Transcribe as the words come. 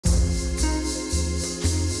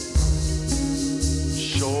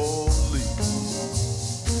surely.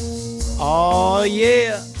 Oh,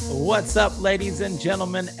 yeah. What's up, ladies and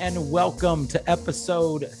gentlemen, and welcome to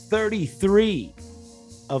episode 33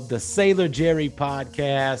 of the Sailor Jerry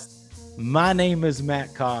podcast. My name is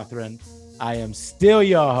Matt Cawthron. I am still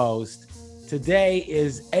your host. Today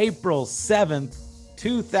is April 7th,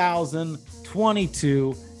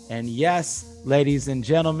 2022. And yes, ladies and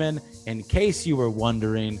gentlemen, in case you were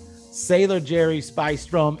wondering, Sailor Jerry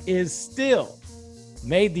Spiced Rum is still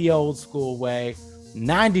made the old school way,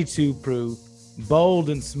 92 proof, bold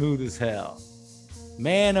and smooth as hell.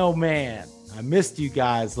 Man, oh man, I missed you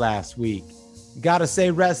guys last week. Gotta say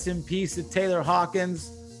rest in peace to Taylor Hawkins,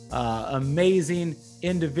 amazing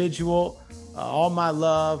individual. All my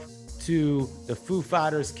love to the Foo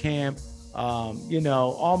Fighters camp.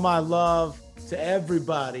 All my love to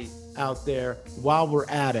everybody out there while we're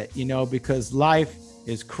at it, because life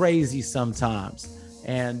is crazy sometimes.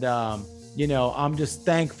 And, I'm just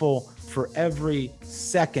thankful for every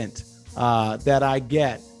second that I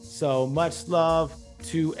get. So much love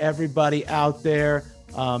to everybody out there.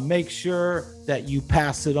 Make sure that you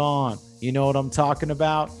pass it on. You know what I'm talking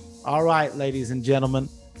about? All right, ladies and gentlemen,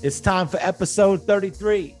 it's time for episode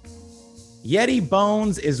 33. Yeti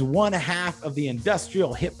Bones is one half of the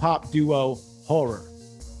industrial hip-hop duo Horror.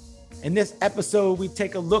 In this episode, we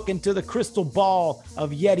take a look into the crystal ball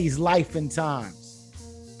of Yeti's life and times.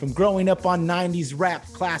 From growing up on 90s rap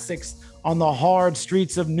classics on the hard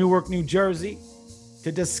streets of Newark, New Jersey,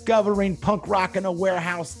 to discovering punk rock in a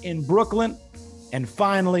warehouse in Brooklyn, and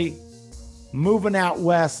finally, moving out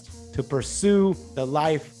west to pursue the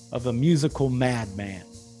life of a musical madman.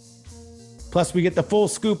 Plus, we get the full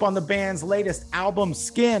scoop on the band's latest album,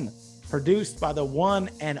 Skin, produced by the one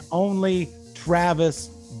and only Travis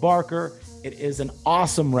Barker. It is an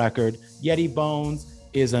awesome record. Yeti Bones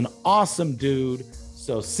is an awesome dude.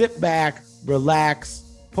 So sit back, relax,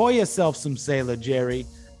 pour yourself some Sailor Jerry,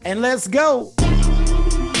 and let's go.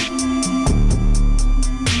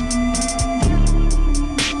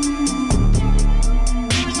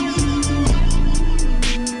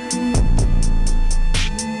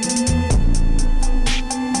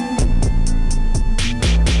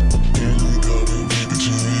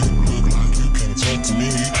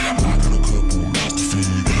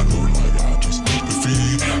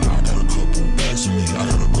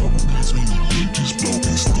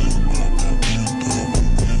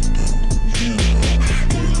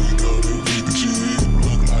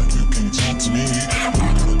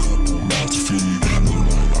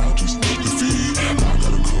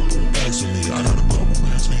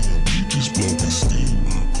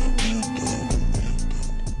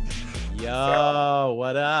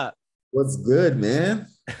 What's good, man?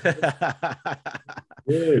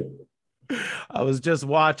 Good. I was just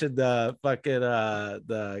watching the fucking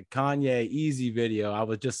the Kanye Easy video. I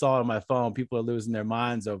was just saw it on my phone. People are losing their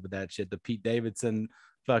minds over that shit. The Pete Davidson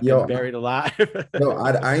fucking buried alive.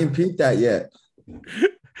 I ain't peeped that yet.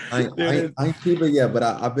 I ain't peeped it yet, but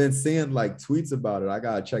I've been seeing like tweets about it. I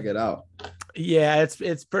gotta check it out. Yeah,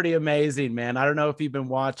 it's pretty amazing, man. I don't know if you've been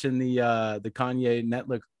watching the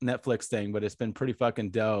Kanye Netflix thing, but it's been pretty fucking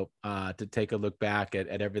dope to take a look back at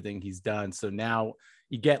everything he's done. So now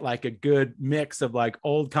you get like a good mix of like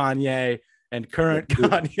old Kanye and current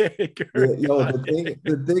Kanye.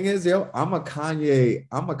 The thing is, I'm a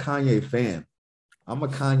Kanye fan. I'm a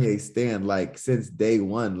Kanye stan like since day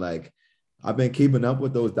one. Like I've been keeping up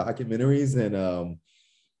with those documentaries and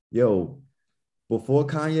before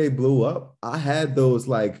Kanye blew up, I had those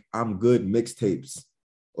like I'm Good mixtapes.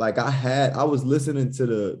 Like I was listening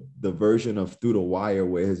to the version of Through the Wire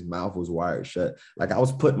where his mouth was wired shut. Like I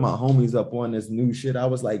was putting my homies up on this new shit. I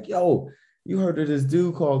was like, yo, you heard of this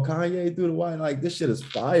dude called Kanye Through the Wire? Like this shit is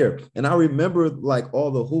fire. And I remember like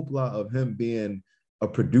all the hoopla of him being a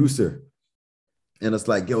producer. And it's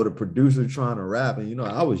like, yo, the producer trying to rap. And,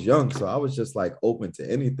 I was young, so I was just like open to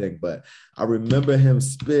anything. But I remember him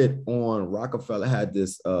spit on Rockefeller had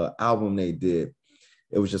this album they did.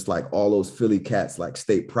 It was just like all those Philly cats, like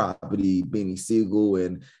State Property, Beanie Siegel,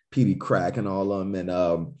 and Petey Crack and all of them. And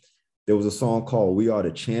there was a song called We Are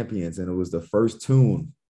the Champions. And it was the first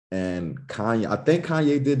tune. And I think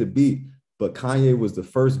Kanye did the beat, but Kanye was the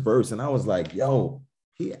first verse. And I was like, yo,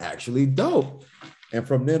 he actually dope. And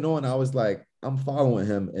from then on, I was like, I'm following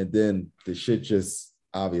him, and then the shit just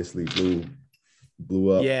obviously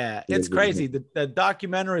blew up. Yeah, it's crazy. The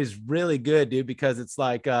documentary is really good, dude, because it's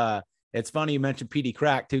like it's funny you mentioned Petey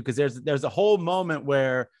Crack too, because there's a whole moment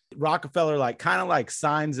where Rockefeller like kind of like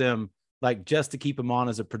signs him like just to keep him on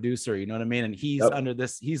as a producer, you know what I mean? And he's under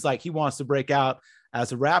this, he's like he wants to break out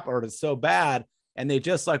as a rap artist so bad, and they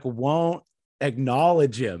just like won't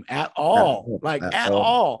acknowledge him at At all, all, like at at all,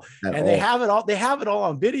 all. at And they all. have it all. They have it all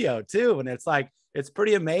on video too. And it's like, it's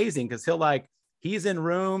pretty amazing because he's in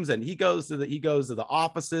rooms and he goes to the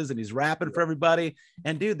offices and he's rapping for everybody.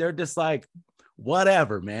 And dude, they're just like,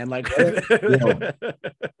 whatever, man. Like, Yo,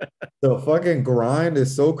 the fucking grind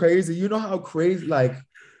is so crazy. You know how crazy, like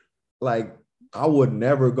I would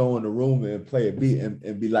never go in the room and play a beat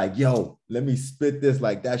and be like, yo, let me spit this.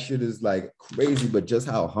 Like that shit is like crazy, but just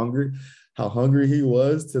how hungry he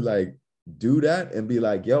was to like do that and be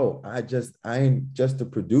like, yo, I ain't just a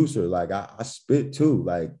producer. Like I spit too.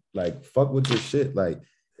 Like fuck with this shit. Like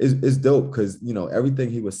it's dope because you know everything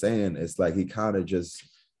he was saying, it's like he kind of just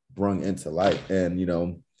brung into light. And you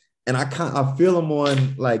know, and I feel him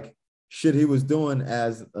on like shit he was doing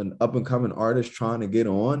as an up and coming artist trying to get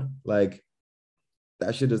on. Like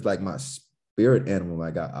that shit is like my spirit animal.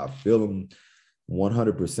 Like I feel him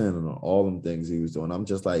 100% on all them things he was doing. I'm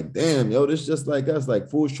just like, damn, yo, this just like us. Like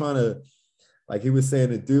fool's trying to, like he was saying,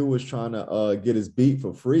 the dude was trying to get his beat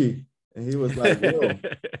for free, and he was like, yo,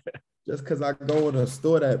 just because I go in a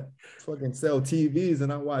store that fucking sell TVs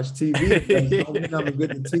and I watch TV, don't mean I'm gonna get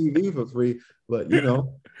the TV for free. But you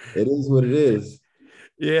know, it is what it is.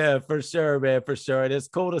 Yeah, for sure, man, for sure. And it's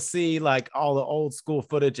cool to see like all the old school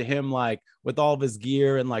footage of him, like with all of his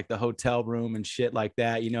gear and like the hotel room and shit like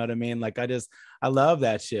that. You know what I mean? Like, I love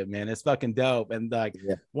that shit, man. It's fucking dope. And like,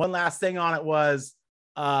 Yeah. one last thing on it was,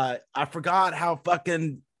 I forgot how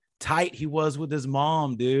fucking tight he was with his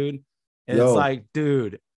mom, dude. And it's Yo, like,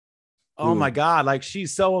 dude, oh my dude, God, like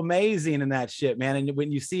she's so amazing in that shit, man. And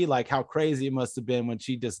when you see like how crazy it must have been when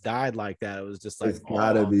she just died like that, it was just like, it's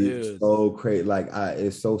gotta oh, be dude. so crazy. Like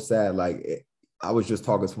it's so sad. I was just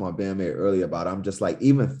talking to my bandmate earlier about it. I'm just like,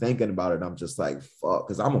 even thinking about it, I'm just like, fuck,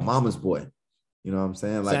 because I'm a mama's boy. You know what I'm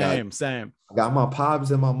saying? Like Same. I got my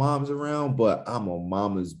pops and my moms around, but I'm a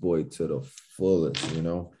mama's boy to the fullest, you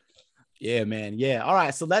know? Yeah, man. Yeah. All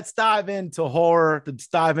right. So let's dive into horror. Let's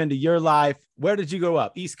dive into your life. Where did you grow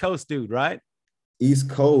up? East Coast dude, right? East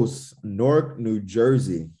Coast, Newark, New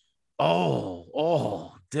Jersey. If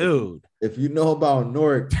you, Dude. if you know about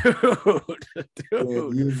Newark, Dude. then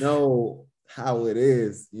Dude. you know how it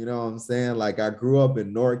is. You know what I'm saying? Like I grew up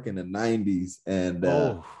in Newark in the 90s, and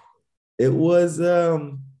Oh, it was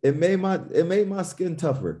it made my skin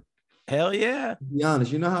tougher. hell yeah. To be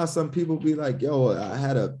honest, you know how some people be like, yo, I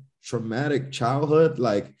had a traumatic childhood.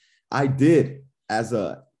 Like I did as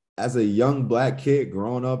a young black kid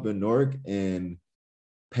growing up in Newark, and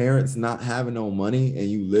parents not having no money and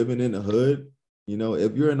you living in the hood. You know,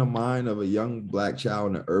 if you're in the mind of a young black child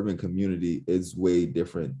in an urban community, it's way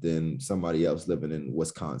different than somebody else living in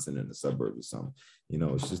Wisconsin in the suburbs or something. You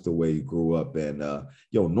know, it's just the way you grew up. And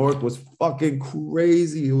yo, Newark was fucking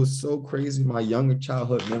crazy. It was so crazy. My younger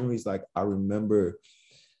childhood memories, like I remember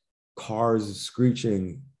cars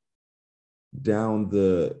screeching down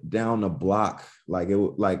the block. Like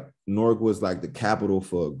like Newark was like the capital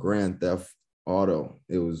for Grand Theft Auto.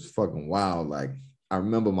 It was fucking wild. Like I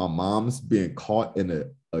remember my mom's being caught in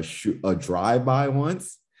a drive-by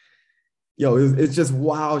once. Yo, it's just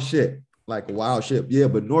wild shit. Like wild shit. Yeah,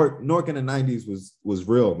 but Newark in the 90s was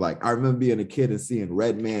real. Like I remember being a kid and seeing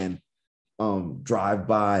Red Man drive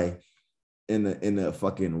by in the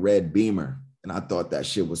fucking red Beamer. And I thought that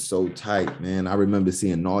shit was so tight, man. I remember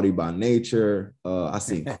seeing Naughty by Nature. I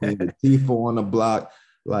seen Queen Latifah on the block.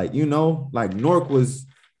 Like, you know, like Newark,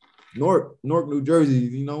 New Jersey,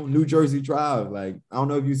 you know, New Jersey Drive. Like, I don't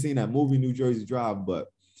know if you've seen that movie, New Jersey Drive, but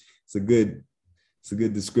it's a good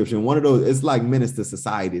description. One of those, it's like Menace to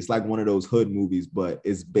Society. It's like one of those hood movies, but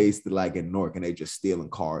it's based like in Newark and they just stealing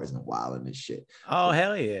cars and wilding and shit. Oh,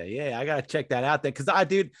 hell yeah. Yeah. I gotta check that out there. Cause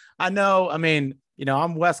I know, I mean, you know,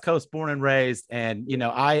 I'm West Coast born and raised, and you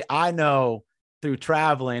know, I know through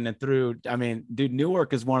traveling and through, I mean, dude,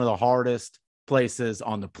 Newark is one of the hardest places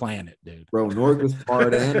on the planet, dude. Bro, Newark is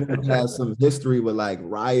hard, and Newark has some history with like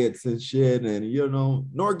riots and shit. And you know,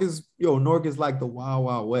 Newark is like the wild,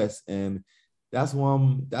 wild west. And that's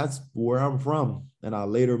where I'm from. And I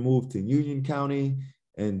later moved to Union County.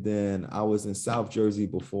 And then I was in South Jersey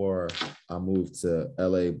before I moved to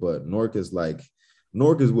LA. But Newark is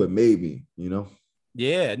what made me, you know.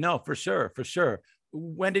 Yeah, no, for sure, for sure.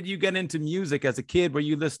 When did you get into music as a kid? Were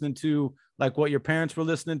you listening to like what your parents were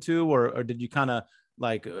listening to, or did you kind of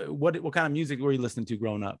like what kind of music were you listening to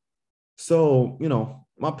growing up? So, you know,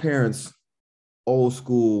 my parents, old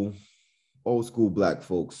school, old school black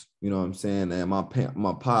folks, you know what I'm saying? And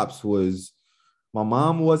my pops was, my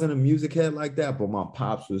mom wasn't a music head like that, but my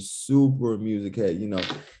pops was super music head. You know,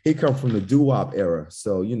 he come from the doo-wop era.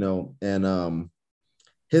 So, you know, and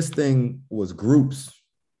his thing was groups.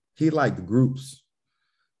 He liked groups.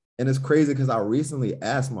 And it's crazy because I recently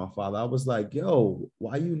asked my father, I was like, yo,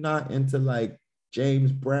 why you not into like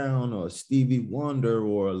James Brown or Stevie Wonder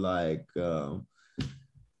or like,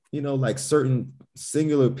 like certain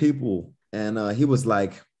singular people? And he was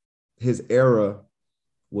like, his era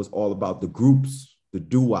was all about the groups, the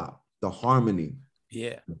doo-wop, the harmony,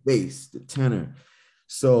 Yeah. the bass, the tenor.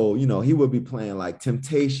 So, he would be playing like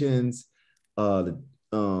Temptations,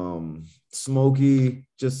 Smokey,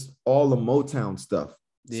 just all the Motown stuff.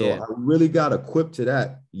 So I really got equipped to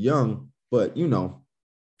that young, but you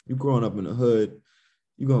growing up in the hood,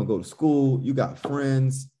 you're going to go to school, you got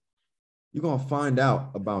friends, you're going to find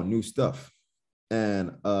out about new stuff.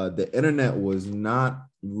 And the internet was not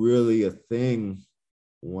really a thing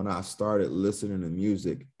when I started listening to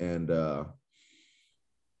music. And the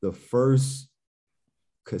first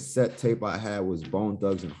cassette tape I had was Bone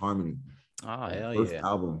Thugs and Harmony. Oh, hell first yeah.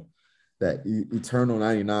 album, that Eternal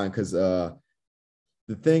 99. Because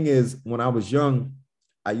the thing is, when I was young,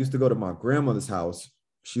 I used to go to my grandmother's house.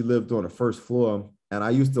 She lived on the first floor. And I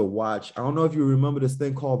used to watch, I don't know if you remember this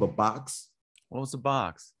thing called The Box. What was The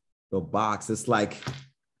Box? The Box. It's like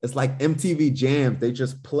MTV Jams. They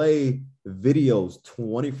just play videos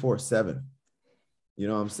 24/7. You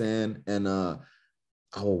know what I'm saying? And I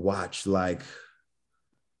would watch like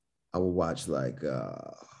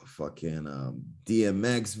fucking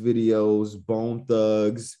DMX videos, Bone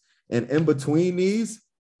Thugs. And in between these,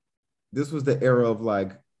 this was the era of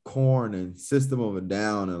like Korn and System of a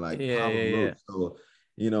Down and like Pop Smoke. So,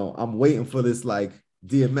 I'm waiting for this like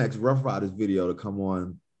DMX Rough Riders video to come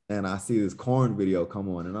on, and I see this Korn video come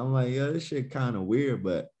on, and I'm like, yeah, this shit kind of weird,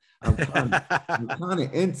 but I'm kind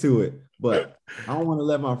of into it. But I don't want to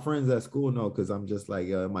let my friends at school know because I'm just like,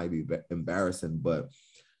 it might be embarrassing. But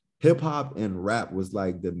hip hop and rap was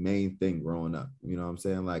like the main thing growing up. You know what I'm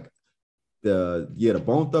saying? Like the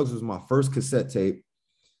Bone Thugs was my first cassette tape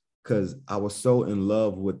because I was so in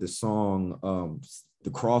love with the song The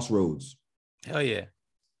Crossroads. Hell yeah.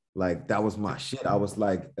 Like that was my shit. I was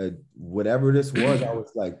like, whatever this was, I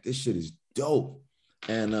was like, this shit is dope.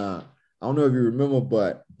 And I don't know if you remember,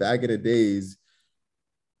 but back in the days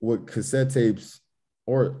with cassette tapes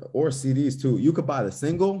or CDs too, you could buy the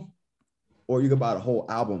single or you could buy the whole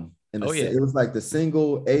album. And it was like the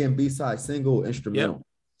single, A and B side single, instrumental.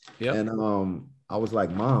 Yep. And I was like,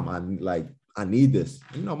 Mom, I need this.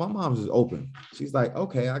 My mom's just open. She's like,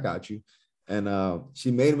 okay, I got you. And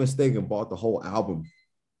she made a mistake and bought the whole album.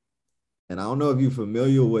 And I don't know if you're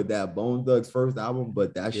familiar with that Bone Thugs first album,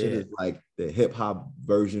 but that shit is like the hip hop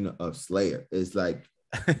version of Slayer. It's like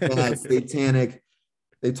bad, satanic.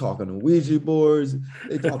 They talking to Ouija boards.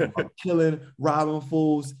 They talking about killing, robbing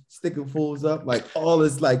fools, sticking fools up, like all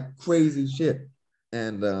this like crazy shit.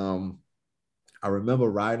 And I remember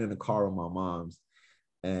riding in the car with my mom's,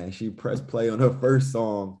 and she pressed play on her first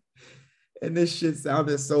song, and this shit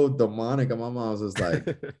sounded so demonic. And my mom was like,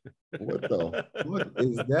 what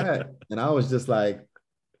is that? And I was just like,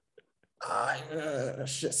 that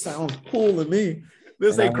shit sounds cool to me.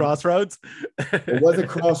 This ain't Crossroads. It wasn't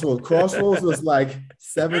Crossroads. Crossroads was like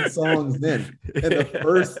 7 songs in. And the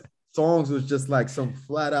first songs was just like some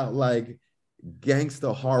flat out like gangster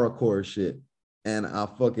horrorcore shit. And I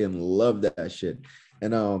fucking loved that shit.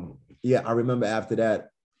 And I remember after that,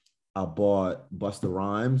 I bought Busta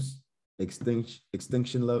Rhymes,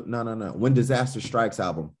 Extinction Love. No. When Disaster Strikes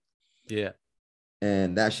album. Yeah.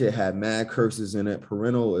 And that shit had mad curses in it,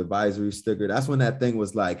 parental advisory sticker. That's when that thing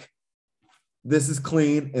was like, this is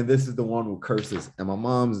clean and this is the one with curses. And my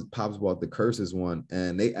mom's pops bought the curses one,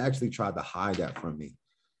 and they actually tried to hide that from me.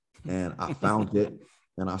 And I found it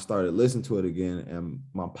and I started listening to it again. And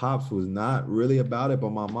my pops was not really about it,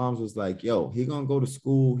 but my mom's was like, yo, he gonna go to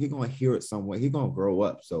school, he gonna hear it somewhere, he gonna grow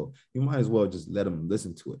up. So you might as well just let him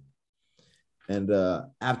listen to it. And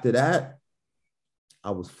after that,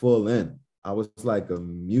 I was full in. I was like a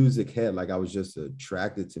music head. Like I was just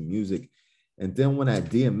attracted to music. And then when that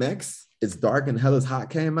DMX, It's Dark and Hell is Hot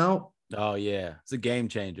came out. Oh yeah, it's a game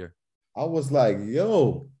changer. I was like,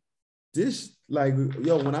 yo,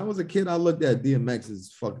 when I was a kid, I looked at DMX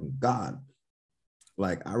as fucking God.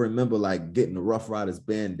 Like I remember like getting the Rough Riders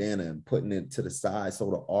bandana and putting it to the side so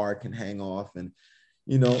the R can hang off. And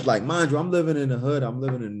like mind you, I'm living in the hood. I'm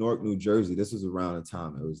living in Newark, New Jersey. This was around the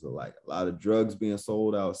time it was like a lot of drugs being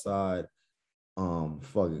sold outside,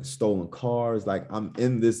 fucking stolen cars. Like I'm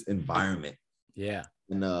in this environment. Yeah.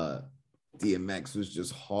 And DMX was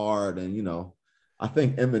just hard. And I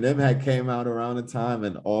think Eminem had came out around the time,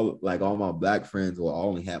 and all my black friends, well, I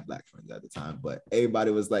only had black friends at the time, but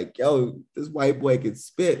everybody was like, yo, this white boy can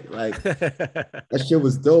spit. Like that shit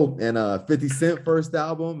was dope. And 50 Cent first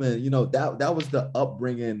album, and that was the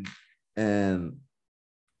upbringing. And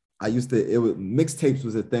I used to, it was mixtapes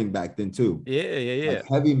was a thing back then too. Yeah. Like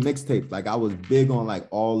heavy mixtapes. Like I was big on like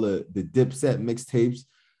all the Dipset mixtapes,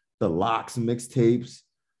 the Locks mixtapes.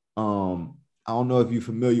 I don't know if you're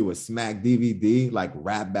familiar with Smack DVD, like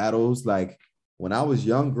rap battles. Like when I was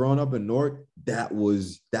young, growing up in Newark, that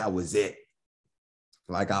was it.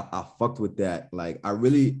 Like I fucked with that. Like I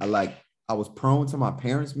was prone to my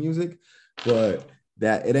parents' music, but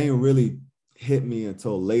that it ain't really hit me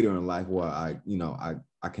until later in life where I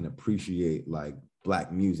can appreciate like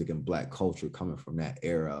Black music and Black culture coming from that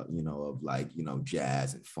era, of like,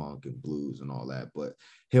 jazz and funk and blues and all that. But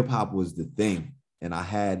hip hop was the thing. And I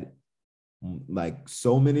had like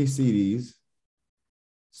so many CDs,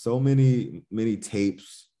 so many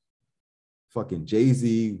tapes, fucking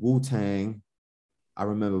Jay-Z, Wu-Tang. I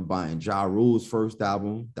remember buying Ja Rule's first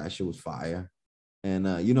album. That shit was fire. And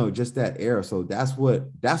just that era. So that's what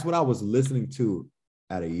I was listening to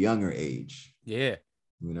at a younger age. Yeah.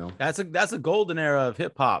 That's a golden era of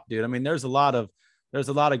hip hop, dude. I mean, there's a lot of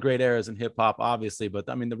great eras in hip hop, obviously, but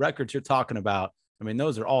I mean, the records you're talking about, I mean,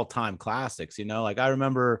 those are all time classics. Like I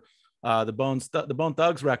remember the Bone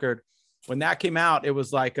Thugs record when that came out. It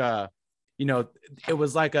was like it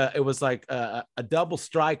was like a double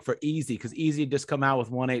strike for Easy, because Easy had just come out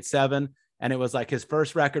with 187, and it was like his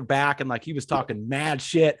first record back, and like he was talking mad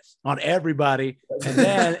shit on everybody,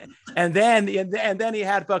 and then he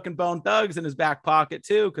had fucking Bone Thugs in his back pocket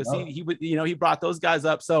too, because he brought those guys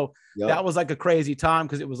up. So that was like a crazy time,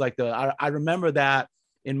 because it was like I remember that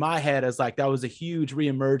in my head as like that was a huge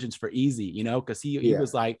reemergence for Easy, because he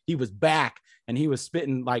was like, he was back and he was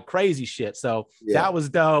spitting like crazy shit. So that was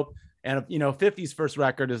dope. And 50's first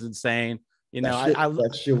record is insane.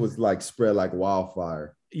 That shit was like spread like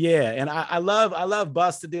wildfire. Yeah, and I love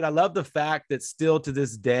Busta, dude. I love the fact that still to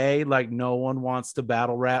this day, like no one wants to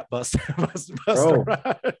battle rap Busta.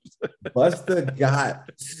 Busta got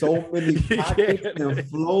so many pockets and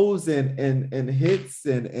flows and hits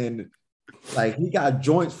and like he got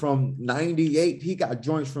joints from 98, he got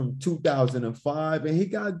joints from 2005, and he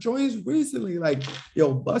got joints recently. Like,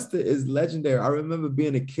 Busta is legendary. I remember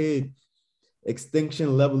being a kid,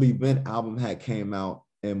 Extinction Level Event album had came out,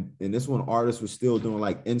 and this one artist was still doing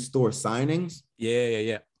like in-store signings.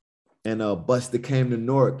 Yeah. And Busta came to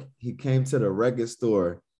Newark. He came to the record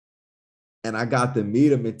store, and I got to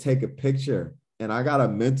meet him and take a picture. And I got a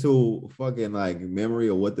mental fucking like memory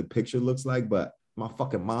of what the picture looks like, but my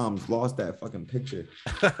fucking mom's lost that fucking picture.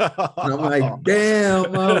 And I'm like,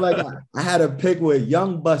 damn, Mom. Like I had a pic with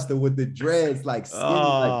young Busta with the dreads, like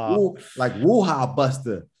skinny, like woo-ha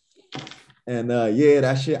Busta. And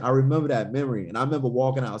that shit, I remember that memory. And I remember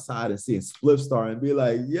walking outside and seeing Spliff Star and be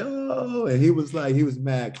like, yo, and he was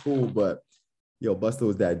mad cool, but Busta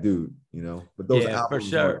was that dude, But those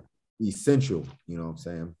albums are essential, you know what I'm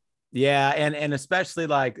saying? Yeah, and especially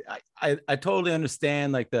like I totally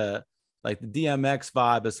understand like the DMX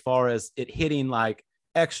vibe as far as it hitting like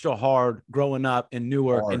extra hard growing up in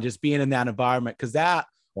Newark and just being in that environment, because that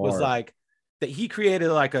was like that he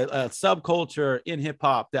created like a subculture in hip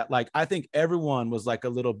hop that like I think everyone was like a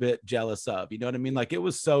little bit jealous of. You know what I mean? Like it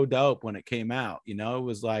was so dope when it came out. It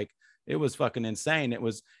was like it was fucking insane. It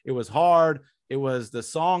was hard. The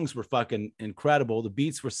songs were fucking incredible. The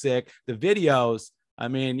beats were sick. The videos. I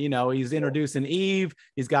mean, he's introducing Eve.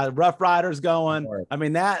 He's got Rough Riders going. I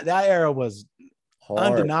mean, that era was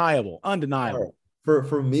undeniable.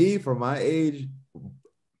 For me, for my age,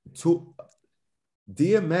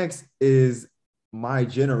 DMX is my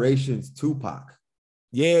generation's Tupac.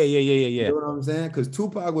 Yeah. You know what I'm saying? Because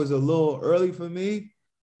Tupac was a little early for me.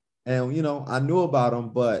 And, I knew about him,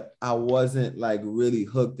 but I wasn't like really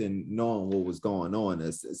hooked in knowing what was going on.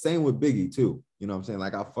 It's same with Biggie too. You know what I'm saying?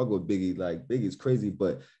 Like I fuck with Biggie, like Biggie's crazy,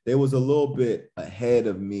 but they was a little bit ahead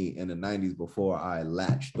of me in the 90s before I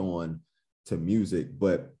latched on to music.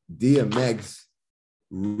 But DMX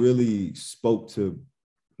really spoke to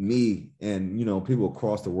me and, people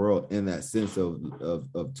across the world in that sense of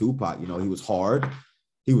Tupac. He was hard.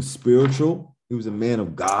 He was spiritual. He was a man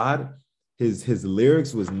of God. His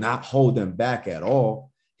lyrics was not holding back at all.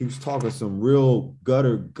 He was talking some real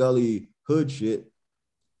gutter, gully, hood shit.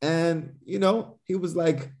 And, he was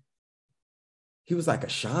like a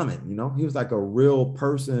shaman, he was like a real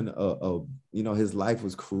person. His life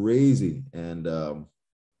was crazy. And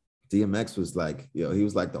DMX was like, he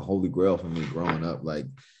was like the holy grail for me growing up. Like,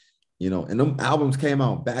 and them albums came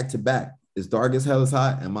out back to back. As Dark as Hell is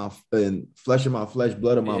Hot and Flesh of My Flesh,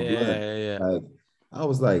 Blood of My Blood. Yeah. Like, I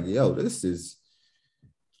was like, yo, this is,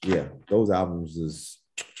 those albums is.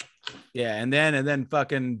 Yeah, and then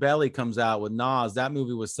fucking Belly comes out with Nas. That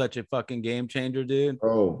movie was such a fucking game changer, dude.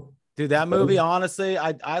 Oh, Dude, that movie, honestly,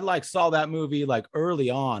 I like saw that movie like early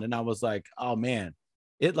on, and I was like, oh man,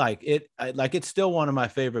 it's still one of my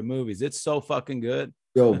favorite movies. It's so fucking good.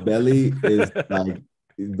 Yo, Belly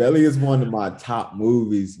is one of my top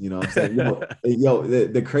movies. You know what I'm saying?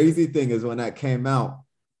 The crazy thing is when that came out,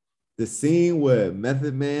 the scene where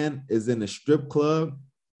Method Man is in the strip club.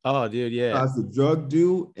 Oh, dude, yeah. As the drug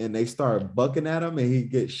dude, and they start bucking at him, and he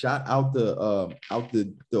gets shot out the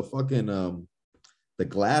fucking the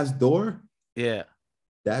glass door. Yeah.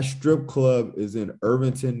 That strip club is in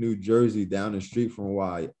Irvington, New Jersey, down the street from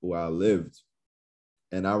where I lived.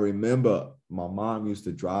 And I remember my mom used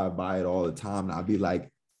to drive by it all the time, and I'd be like,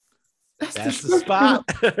 "That's the spot."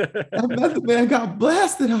 That Method Man got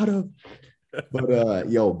blasted out of. But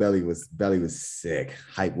Belly was sick.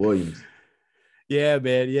 Hype Williams. Yeah,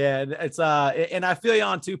 man. Yeah, and it's and I feel you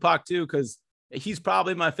on Tupac too, because he's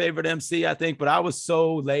probably my favorite MC, I think. But I was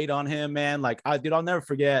so late on him, man. Like, I'll never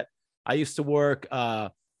forget. I used to work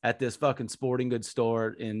at this fucking sporting goods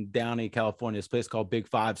store in Downey, California. This place called Big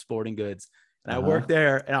Five Sporting Goods. And I worked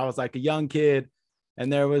there, and I was like a young kid.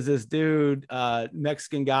 And there was this dude,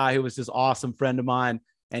 Mexican guy, who was this awesome friend of mine.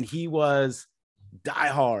 And he was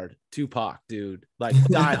diehard Tupac, dude, like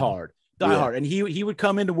diehard. And he would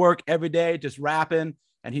come into work every day just rapping.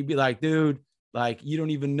 And he'd be like, dude, like, you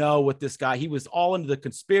don't even know what this guy, he was all into the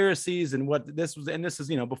conspiracies and what this was. And this is,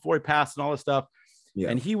 before he passed and all this stuff. Yeah.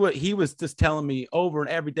 And he was just telling me over and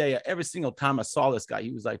every day, every single time I saw this guy,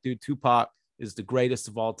 he was like, dude, Tupac is the greatest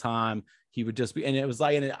of all time. He would just be, and it was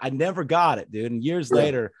like, and I never got it, dude. And years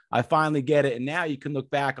later, I finally get it. And now you can look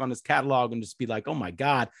back on his catalog and just be like, oh my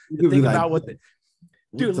God, think about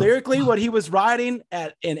dude, lyrically, what he was writing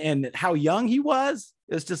at, and how young he was.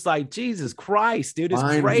 It's just like, Jesus Christ, dude, it's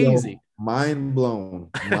crazy. Mind blown.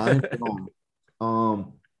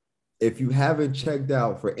 If you haven't checked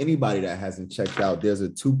out, for anybody that hasn't checked out, there's a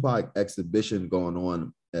Tupac exhibition going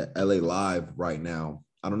on at LA Live right now.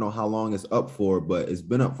 I don't know how long it's up for, but it's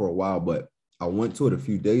been up for a while. But I went to it a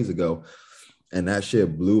few days ago, and that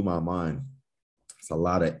shit blew my mind. It's a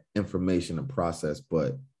lot of information to process,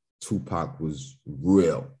 but Tupac was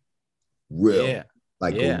real, yeah.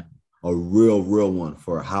 Like a real one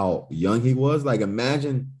for how young he was. Like,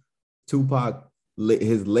 imagine Tupac,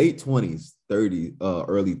 his late 20s, 30s,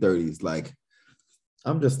 early 30s. Like,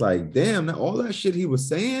 I'm just like, damn, all that shit he was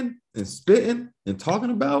saying and spitting and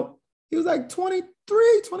talking about, he was like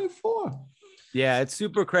 23, 24. Yeah, it's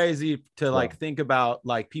super crazy to like think about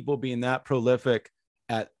like people being that prolific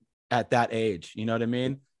at that age. You know what I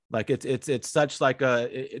mean? Like it's such like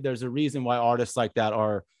there's a reason why artists like that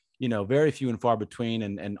are, very few and far between,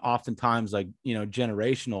 and oftentimes like,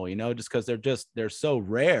 generational, just because they're so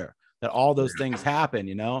rare that all those things happen,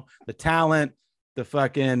 the talent, the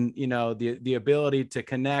fucking, the ability to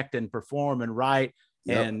connect and perform and write.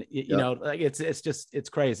 And like it's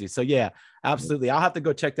crazy. So yeah, absolutely. I'll have to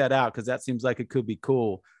go check that out, because that seems like it could be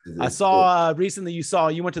cool. I saw recently you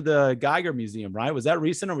went to the Geiger Museum, right? Was that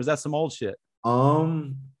recent or was that some old shit?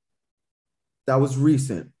 That was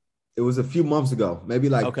recent. It was a few months ago, maybe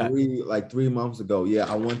like 3 months ago. Yeah,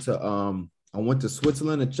 I went to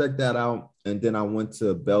Switzerland to check that out, and then I went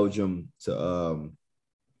to Belgium to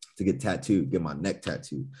get my neck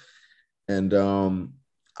tattooed. And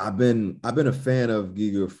I've been a fan of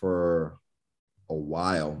Giga for a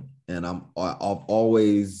while, and I've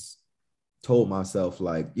always told myself,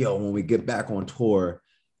 like, yo, when we get back on tour,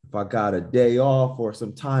 if I got a day off or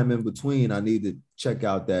some time in between, I need to check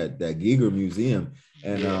out that Giga Museum.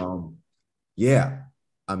 And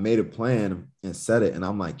I made a plan and set it, and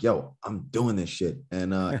I'm like, yo, I'm doing this shit.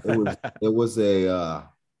 And it was a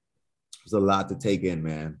lot to take in,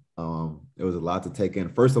 man. It was a lot to take in.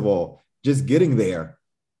 First of all, just getting there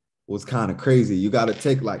was kind of crazy. You got to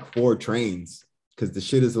take like 4 trains, because the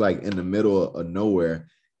shit is like in the middle of nowhere.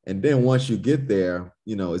 And then once you get there,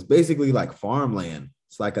 it's basically like farmland.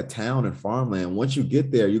 It's like a town and farmland. Once you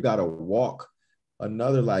get there, you got to walk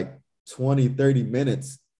another like 20, 30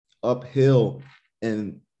 minutes uphill.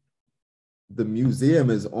 And the museum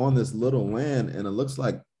is on this little land, and it looks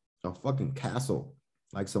like a fucking castle,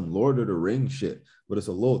 like some Lord of the Rings shit, but it's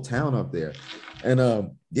a little town up there. And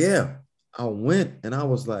I went, and I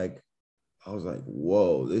was like,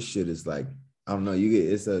 whoa, this shit is like, I don't know,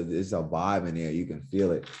 it's a vibe in there. You can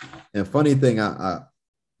feel it. And funny thing, I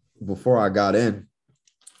before I got in,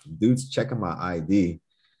 dude's checking my ID,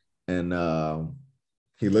 and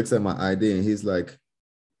he looks at my ID, and he's like,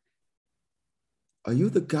 are you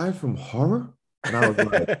the guy from Horror? And I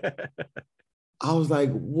was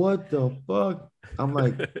like, what the fuck? I'm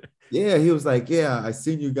like, yeah. He was like, yeah, I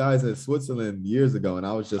seen you guys in Switzerland years ago. And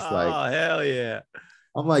I was just like, oh, hell yeah.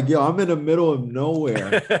 I'm like, yo, I'm in the middle of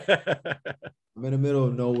nowhere. I'm in the middle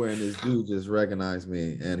of nowhere, and this dude just recognized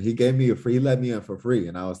me, and he gave me he let me in for free,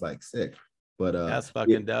 and I was like, sick. But That's yeah,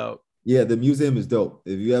 fucking dope. yeah, the museum is dope.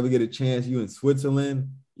 If you ever get a chance, you in Switzerland,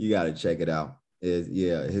 you got to check it out.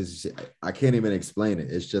 I can't even explain it.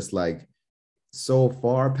 It's just like so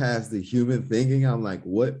far past the human thinking. I'm like,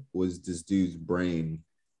 what was this dude's brain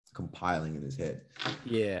compiling in his head?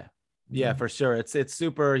 Yeah. Yeah, Yeah. for sure. It's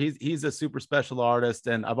super. He's a super special artist,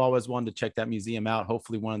 and I've always wanted to check that museum out.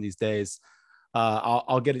 Hopefully, one of these days,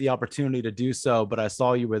 I'll get the opportunity to do so. But I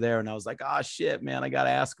saw you were there, and I was like, oh shit, man, I got to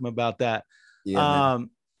ask him about that. Yeah, man.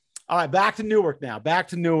 All right, back to Newark now. Back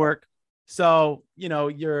to Newark. So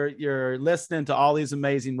you're listening to all these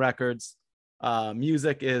amazing records.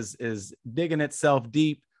 Music is digging itself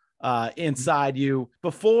deep inside you.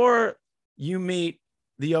 Before you meet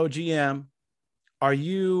the OGM, are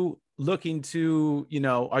you looking to,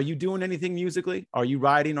 are you doing anything musically? Are you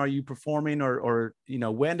writing? Are you performing? Or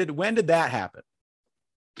when did that happen?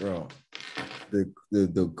 Bro,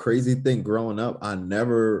 the crazy thing growing up, I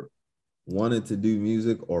never wanted to do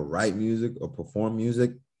music or write music or perform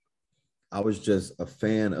music. I was just a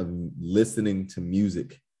fan of listening to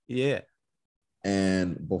music. Yeah.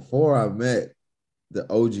 And before I met the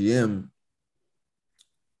OGM,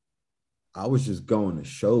 I was just going to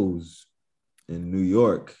shows in New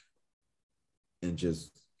York and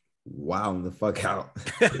just wilding the fuck out.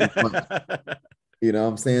 You know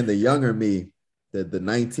what I'm saying? The younger me, the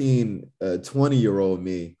 19, 20-year-old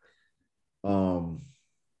me, where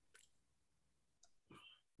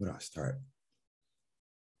did I start?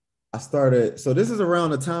 I started, so this is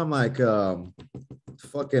around the time like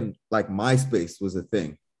fucking like MySpace was a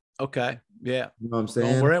thing. Okay. Yeah. You know what I'm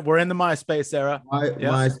Well, saying? we're in the MySpace era. Yeah.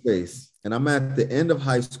 MySpace. And I'm at the end of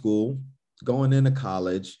high school, going into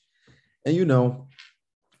college. And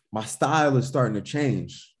my style is starting to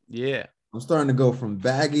change. Yeah. I'm starting to go from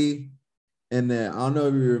baggy. And then I don't know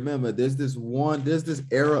if you remember, there's this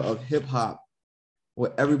era of hip hop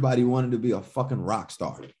where everybody wanted to be a fucking rock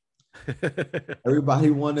star.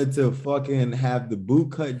 Everybody wanted to fucking have the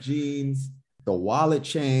bootcut jeans, the wallet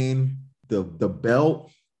chain, the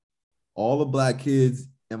belt. All the black kids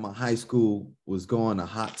in my high school was going to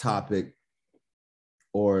Hot Topic,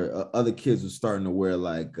 or other kids were starting to wear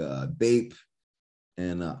like Bape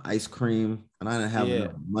and ice cream, and I didn't have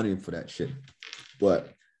enough money for that shit.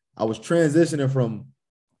 But I was transitioning from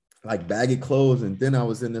like baggy clothes, and then I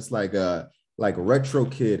was in this like retro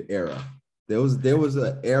kid era. There was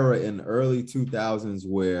an era in the early 2000s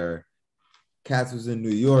where cats was in New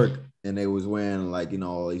York and they was wearing like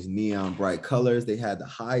all these neon bright colors. They had the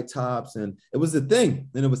high tops, and it was a thing,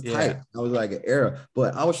 and it was tight. I was like an era,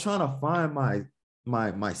 but I was trying to find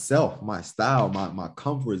myself, my style, my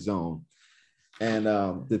comfort zone. And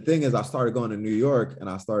the thing is, I started going to New York, and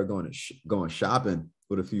I started going shopping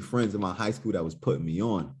with a few friends in my high school that was putting me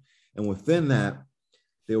on. And within that,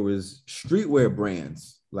 there was streetwear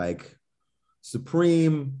brands like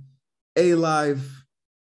Supreme, A-Life,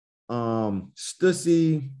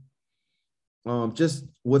 Stussy, just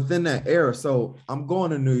within that era. So I'm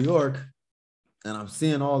going to New York, and I'm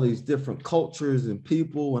seeing all these different cultures and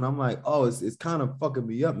people, and I'm like, oh, it's kind of fucking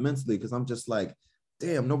me up mentally, because I'm just like,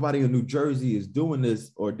 damn, nobody in New Jersey is doing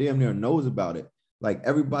this or damn near knows about it. Like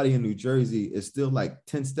everybody in New Jersey is still like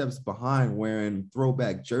 10 steps behind wearing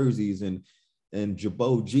throwback jerseys and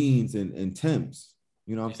Jabot jeans and Timbs.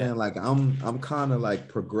 You know what I'm saying? Like I'm kind of like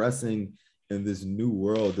progressing in this new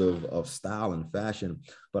world of style and fashion.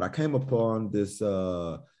 But I came upon this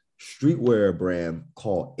streetwear brand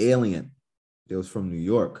called Alien. It was from New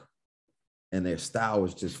York, and their style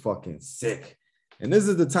was just fucking sick. And this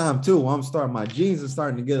is the time too, my jeans are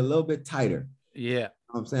starting to get a little bit tighter. Yeah. You know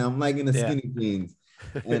what I'm saying? I'm liking the skinny jeans.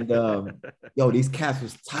 And yo, these cats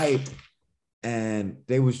was tight, and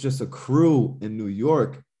they was just a crew in New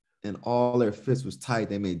York, and all their fits was tight.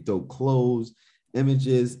 They made dope clothes,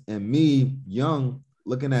 images, and me, young,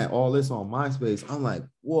 looking at all this on MySpace, I'm like,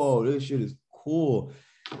 whoa, this shit is cool.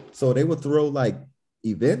 So they would throw like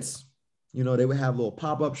events. They would have little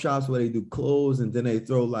pop-up shops where they do clothes, and then they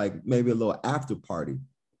throw like maybe a little after party.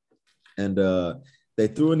 And they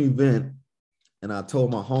threw an event, and I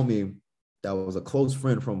told my homie that was a close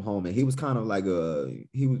friend from home, and he was kind of like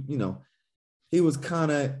he was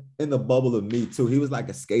kind of in the bubble of me too. He was like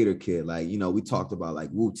a skater kid. Like, we talked about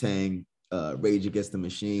like Wu-Tang, Rage Against the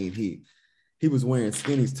Machine. He was wearing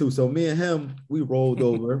skinnies too. So me and him, we rolled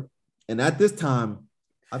over. And at this time,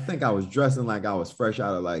 I think I was dressing like I was fresh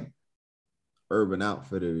out of like Urban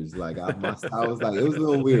Outfitters. Like my style was like, it was a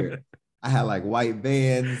little weird. I had like white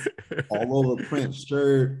Vans, all over print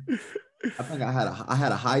shirt. I think I had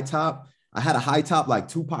a high top, I had a high top like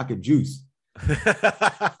Tupac and Juice.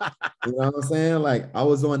 You know what I'm saying? Like I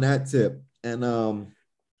was on that tip, and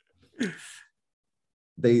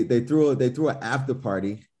they threw an after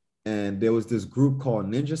party, and there was this group called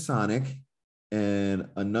Ninja Sonic and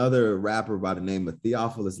another rapper by the name of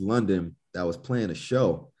Theophilus London that was playing a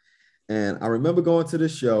show. And I remember going to the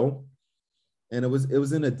show, and it was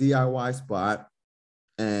in a DIY spot,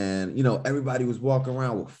 and you know everybody was walking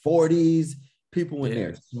around with 40s, people in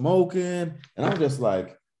there smoking, and I'm just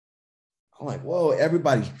like, whoa,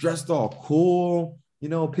 everybody's dressed all cool, you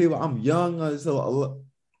know, people. I'm young, so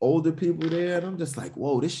older people there, and I'm just like,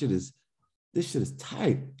 whoa, this shit is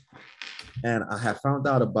tight. And I had found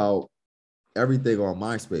out about everything on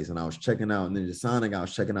MySpace, and I was checking out Ninja Sonic, I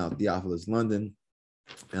was checking out Theophilus London,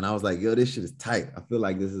 and I was like, yo, this shit is tight. I feel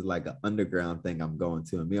like this is like an underground thing I'm going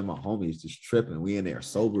to, and me and my homies just tripping. We in there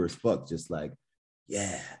sober as fuck, just like,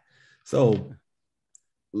 yeah. So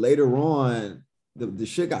later on, the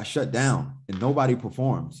shit got shut down and nobody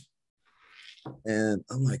performs. And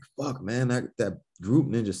I'm like, fuck, man, that group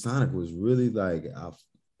Ninja Sonic was really like,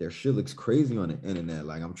 their shit looks crazy on the internet.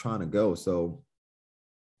 Like, I'm trying to go. So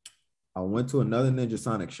I went to another Ninja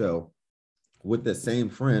Sonic show with the same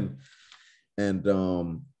friend. And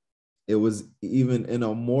it was even in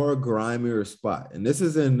a more grimier spot. And this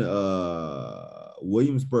is in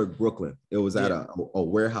Williamsburg, Brooklyn. It was at a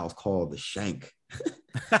warehouse called the Shank.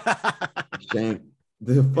 Shank.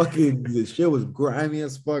 The shit was grimy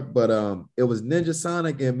as fuck, but it was Ninja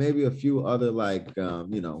Sonic and maybe a few other like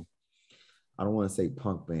you know, I don't want to say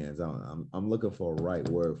punk bands. I'm looking for a right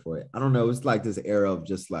word for it. I don't know. It's like this era of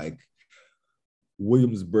just like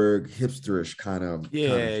Williamsburg hipsterish kind of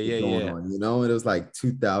going on, you know. And it was like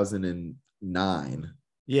 2009.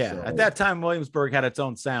 Yeah, so, at that time, Williamsburg had its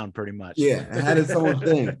own sound, pretty much. Yeah, it had its own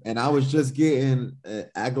thing, and I was just getting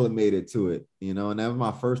acclimated to it, you know. And that was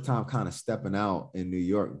my first time kind of stepping out in New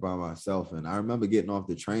York by myself. And I remember getting off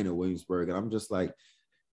the train in Williamsburg, and I'm just like,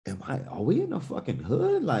 are we in the fucking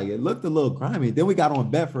hood? Like, it looked a little grimy. Then we got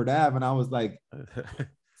on Bedford Ave, and I was like,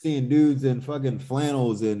 seeing dudes in fucking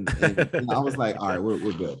flannels, and I was like, all right,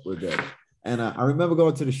 we're good. And I remember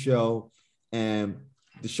going to the show, and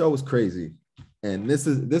the show was crazy. And this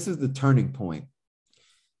is the turning point.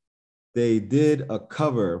 They did a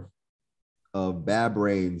cover of Bad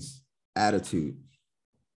Brains' Attitude.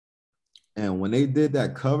 And when they did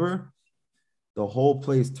that cover, the whole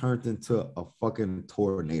place turned into a fucking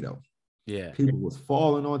tornado. Yeah. People was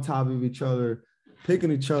falling on top of each other,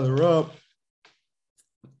 picking each other up.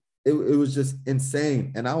 It was just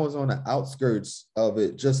insane. And I was on the outskirts of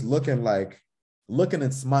it, just looking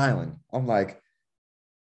and smiling. I'm like,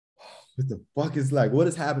 what the fuck is what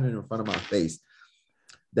is happening in front of my face?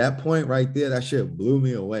 That point right there, that shit blew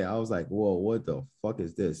me away. I was like, whoa, what the fuck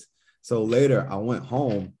is this? So later I went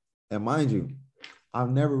home, and mind you, I've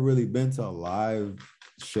never really been to live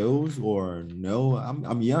shows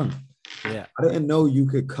I'm young. Yeah. I didn't know you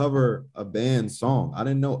could cover a band song. I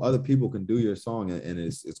didn't know other people can do your song, and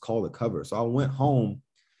it's called a cover. So I went home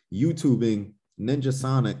YouTubing Ninja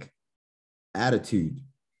Sonic Attitude,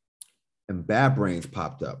 and Bad Brains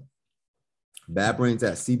popped up. Bad Brains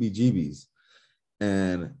at CBGB's.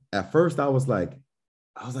 And at first I was like,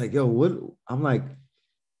 yo, what? I'm like,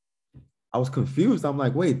 I was confused. I'm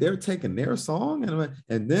like, wait, they're taking their song?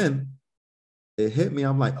 And then it hit me.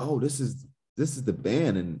 I'm like, oh, this is the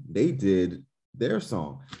band, and they did their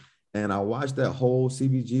song. And I watched that whole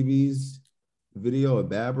CBGB's video of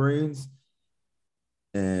Bad Brains,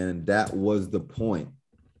 and that was the point.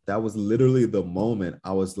 That was literally the moment.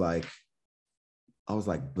 I was like,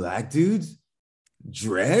 black dudes,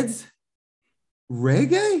 dreads,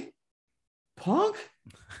 reggae, punk.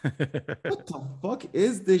 What the fuck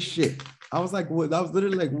is this shit? I was like, what? I was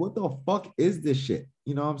literally like, what the fuck is this shit?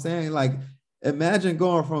 You know what I'm saying? Like, imagine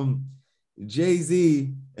going from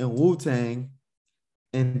Jay-Z and Wu-Tang,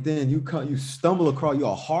 and then you stumble across,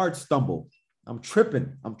 you're a hard stumble. I'm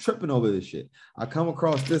tripping over this shit. I come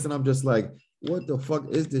across this, and I'm just like, what the fuck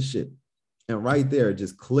is this shit? And right there, it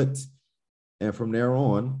just clicked. And from there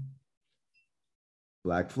on,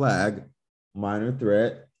 Black Flag, Minor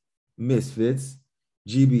Threat, Misfits,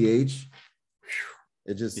 GBH.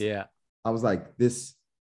 It just, I was like, this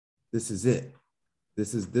is it.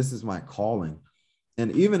 This is my calling.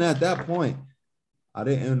 And even at that point, I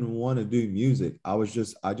didn't want to do music. I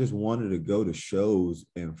just wanted to go to shows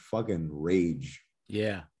and fucking rage.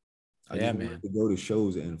 Yeah. I just wanted to go to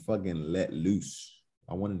shows and fucking let loose.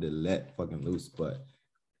 I wanted to let fucking loose, but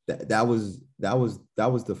that was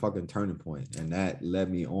the fucking turning point, and that led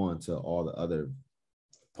me on to all the other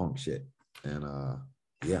punk shit. And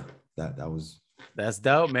that's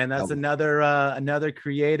dope, man. That's another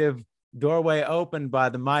creative doorway opened by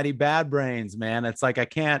the mighty Bad Brains, man. It's like, I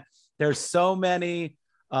can't, there's so many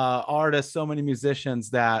artists, so many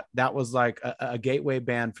musicians that was like a gateway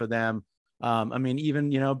band for them. I mean, even,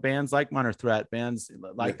 bands like Minor Threat, bands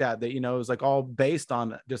like that, it was like all based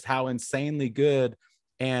on just how insanely good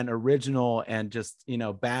and original and just,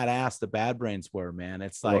 badass the Bad Brains were, man.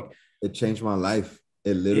 It's like, it changed my life.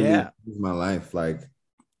 It literally changed my life. Like,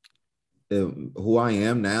 who I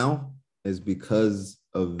am now is because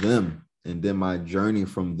of them. And then my journey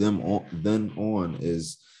from them on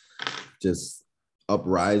is just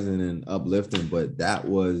uprising and uplifting. But that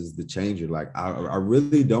was the changer. Like, I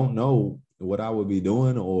really don't know what I would be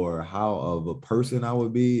doing or how of a person I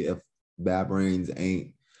would be if Bad Brains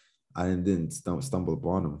I didn't stumble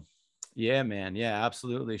upon them. Yeah, man. Yeah,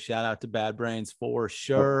 absolutely. Shout out to Bad Brains for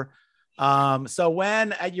sure. So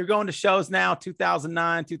when you're going to shows now,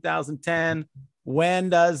 2009, 2010, when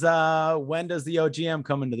does the OGM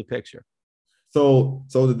come into the picture? So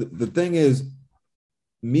the thing is,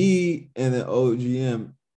 me and the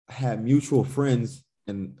OGM had mutual friends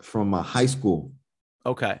from my high school.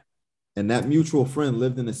 Okay. And that mutual friend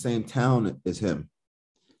lived in the same town as him.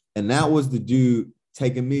 And that was the dude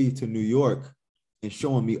taking me to New York and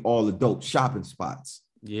showing me all the dope shopping spots.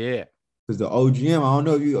 Yeah. Because the OGM, I don't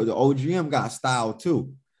know if the OGM got style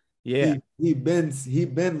too. Yeah. He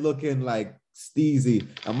been looking like steezy.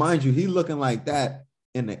 And mind you, he looking like that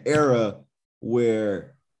in the era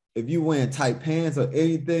where if you wearing tight pants or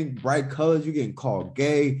anything, bright colors, you getting called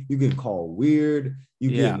gay, you getting called weird,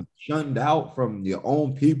 you getting shunned out from your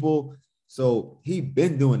own people. So he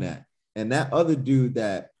been doing that. And that other dude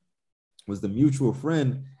that was the mutual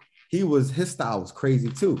friend, his style was crazy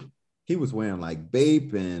too. He was wearing like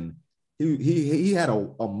Bape, and he had a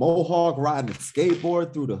mohawk, riding a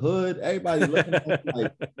skateboard through the hood. Everybody looking at him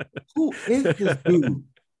like, who is this dude?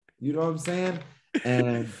 You know what I'm saying?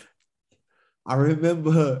 And I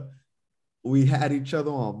remember we had each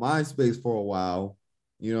other on MySpace for a while,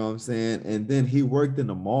 you know what I'm saying? And then he worked in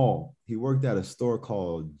the mall. He worked at a store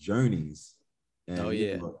called Journeys. And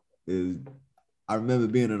I remember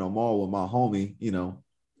being in a mall with my homie,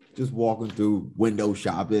 just walking through, window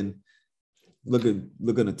shopping, looking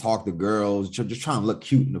to talk to girls, just trying to look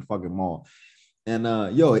cute in the fucking mall. And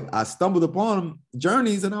I stumbled upon him,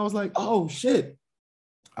 Journeys, and I was like, oh shit.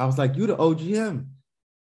 I was like, you the OGM.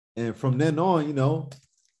 And from then on,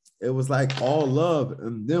 it was like all love.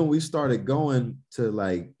 And then we started going to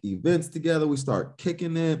like events together. We started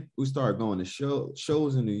kicking it. We started going to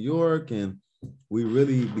shows in New York, and we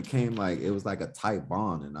really became like, it was like a tight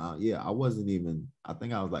bond. And I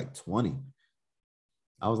think I was like 20.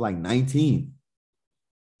 I was like 19,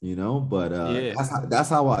 but that's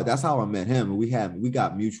how I met him. And we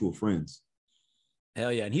got mutual friends.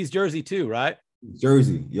 Hell yeah. And he's Jersey too, right?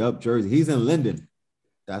 Jersey. Yep. Jersey. He's in Linden.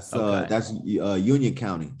 That's Union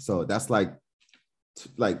County. So that's like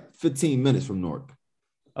 15 minutes from Newark.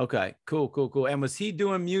 Okay, cool. And was he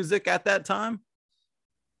doing music at that time?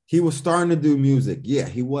 He was starting to do music. Yeah,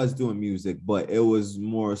 he was doing music, but it was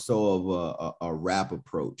more so of a rap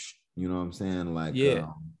approach. You know what I'm saying? Like,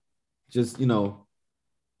 just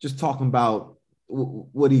talking about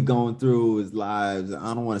what he going through his lives.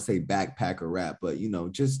 I don't want to say backpacker rap, but he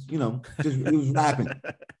was rapping.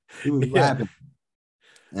 He was rapping.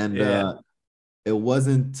 And it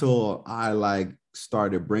wasn't until I like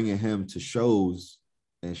started bringing him to shows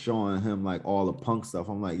and showing him like all the punk stuff.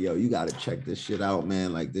 I'm like, yo, you got to check this shit out,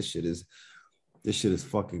 man. Like this shit is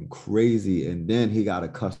fucking crazy. And then he got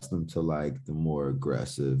accustomed to like the more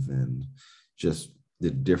aggressive and just the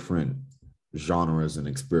different genres and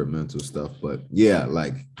experimental stuff. But yeah,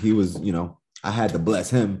 like he was, I had to bless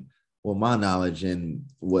him with my knowledge and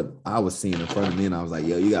what I was seeing in front of me. And I was like,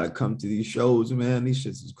 yo, you got to come to these shows, man. These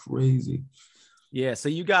shits is crazy. Yeah. So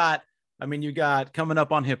you got coming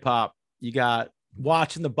up on hip hop, you got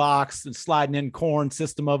Watching the Box and Sliding in Corn,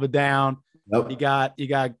 System of a Down. Yep. You got,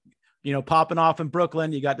 Popping Off in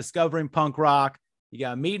Brooklyn. You got Discovering Punk Rock. You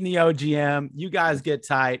got Meeting the OGM. You guys get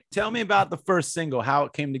tight. Tell me about the first single, how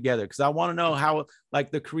it came together. Cause I want to know how,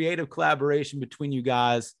 like the creative collaboration between you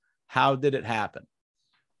guys, how did it happen?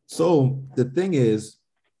 So the thing is,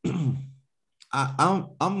 I'm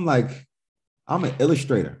an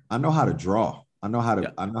illustrator. I know how to draw. I know how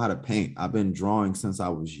to paint. I've been drawing since I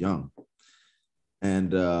was young.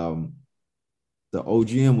 And the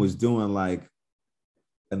OGM was doing like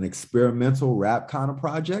an experimental rap kind of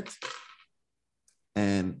project.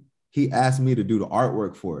 And he asked me to do the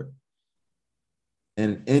artwork for it.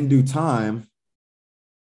 And in due time,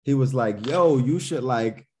 he was like, yo, you should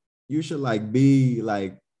be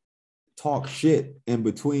like, talk shit in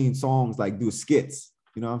between songs, like do skits.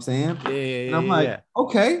 You know what I'm saying? Yeah. And I'm like,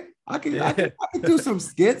 okay, I can do some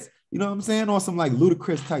skits, you know what I'm saying, on some like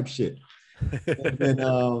ludicrous type shit. And then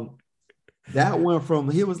that went from,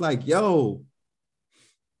 he was like, yo,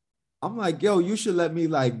 I'm like, yo, you should let me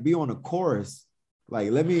like be on a chorus. Like,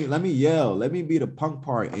 let me yell, let me be the punk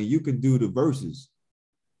part, and you can do the verses,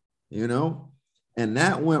 you know? And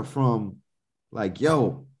that went from like,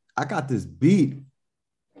 yo, I got this beat.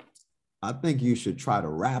 I think you should try to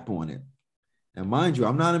rap on it. And mind you,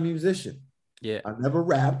 I'm not a musician. Yeah. I never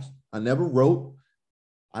rapped. I never wrote.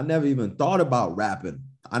 I never even thought about rapping.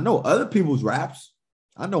 I know other people's raps.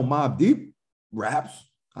 I know Mobb Deep raps.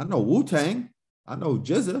 I know Wu-Tang. I know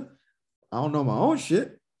Jizza. I don't know my own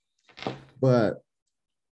shit. But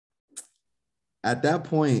at that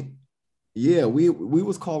point, yeah, we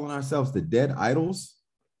was calling ourselves the Dead Idols.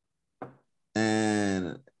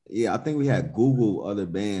 And yeah, I think we had Google other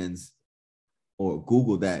bands, or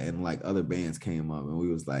Google that, and like other bands came up, and we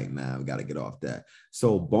was like, nah, we got to get off that.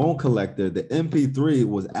 So Bone Collector, the MP3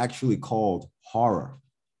 was actually called Horror.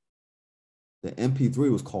 The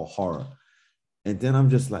MP3 was called Horror. And then I'm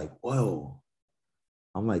just like, whoa.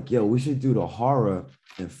 I'm like, yo, we should do the Horror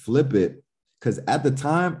and flip it. Because at the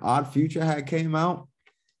time, Odd Future had came out,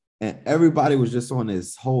 and everybody was just on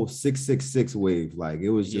this whole 666 wave. Like,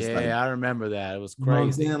 it was just like, I remember that. It was you know what I'm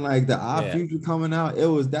crazy. saying? Like the Odd Future coming out, it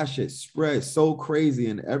was, that shit spread so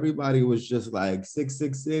crazy, and everybody was just like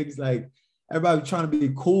 666. Like, everybody was trying to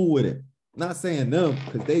be cool with it. Not saying them,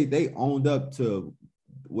 because they owned up to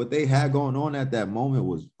what they had going on at that moment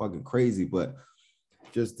was fucking crazy, but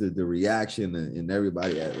just the reaction and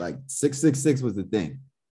everybody at like 666 was the thing.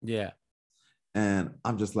 Yeah. And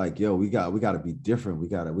I'm just like, yo, we got to be different. We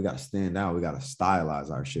got to stand out. We got to stylize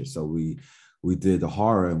our shit. So we did the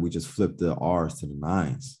Horror, and we just flipped the R's to the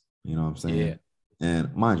 9s. You know what I'm saying? Yeah.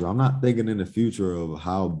 And mind you, I'm not thinking in the future of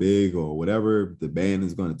how big or whatever the band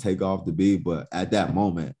is going to take off to be, but at that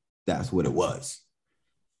moment, that's what it was.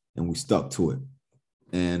 And we stuck to it.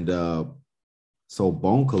 And so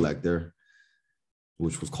Bone Collector,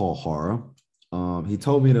 which was called Horror, he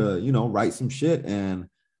told me to, you know, write some shit, and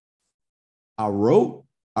I wrote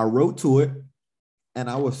to it, and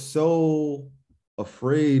I was so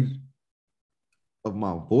afraid of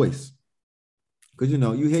my voice, because, you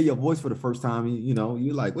know, you hear your voice for the first time, you know,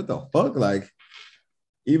 you're like, what the fuck? Like,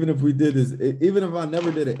 even if we did this, even if I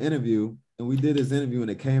never did an interview and we did this interview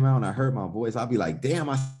and it came out and I heard my voice, I'd be like, damn,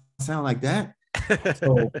 I sound like that.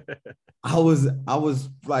 So I was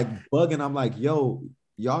like bugging. I'm like, yo,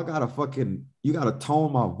 y'all you gotta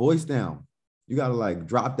tone my voice down. You gotta like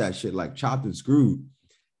drop that shit like Chopped and Screwed.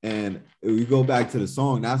 And if we go back to the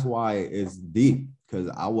song, that's why it's deep, because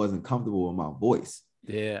I wasn't comfortable with my voice.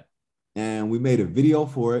 Yeah. And we made a video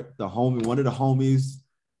for it. One of the homies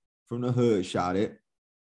from the hood shot it.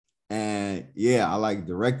 And yeah, I like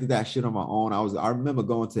directed that shit on my own. I remember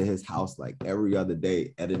going to his house like every other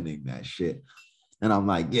day, editing that shit. And I'm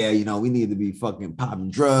like, yeah, you know, we need to be fucking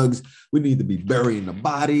popping drugs. We need to be burying the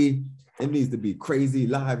body. It needs to be crazy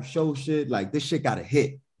live show shit. Like, this shit got to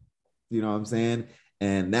hit. You know what I'm saying?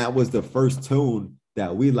 And that was the first tune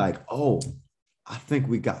that we like, oh, I think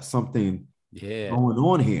we got something going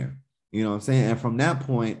on here. You know what I'm saying? And from that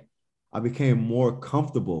point, I became more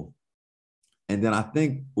comfortable. And then I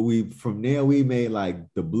think from there, we made like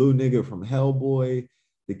the Blue Nigga from Hellboy,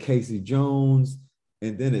 the Casey Jones.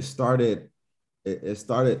 And then it started,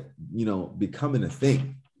 you know, becoming a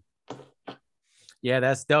thing. Yeah,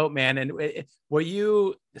 that's dope, man. And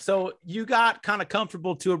so you got kind of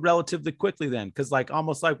comfortable to it relatively quickly then, because like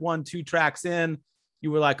almost like 1-2 tracks in,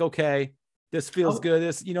 you were like, okay, this feels good.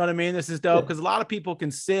 This, you know what I mean? This is dope. Because a lot of people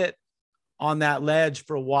can sit on that ledge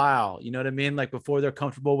for a while, you know what I mean? Like before they're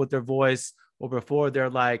comfortable with their voice, or before they're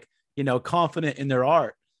like, you know, confident in their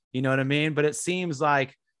art, you know what I mean? But it seems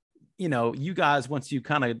like, you know, you guys, once you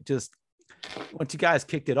guys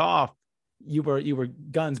kicked it off, you were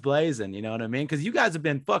guns blazing, you know what I mean? Because you guys have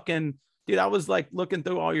been fucking, dude, I was like looking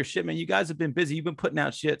through all your shit, man. You guys have been busy. You've been putting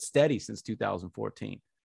out shit steady since 2014.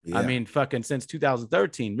 Yeah. I mean, fucking since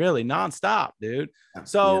 2013, really nonstop, dude.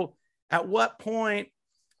 So at what point,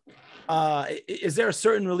 is there a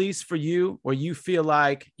certain release for you where you feel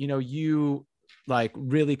like, you know, you like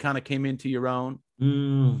really kind of came into your own?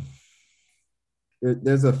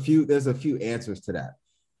 There's a few answers to that.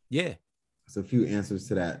 Yeah. There's a few answers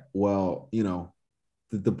to that. Well, you know,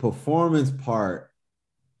 the performance part,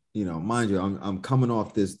 you know, mind you, I'm coming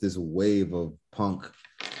off this wave of punk.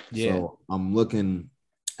 Yeah. So I'm looking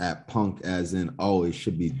at punk as in, oh, it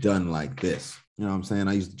should be done like this. You know what I'm saying?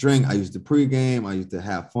 I used to drink, I used to pregame, I used to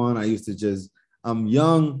have fun. I used to I'm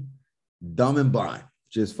young, dumb and blind,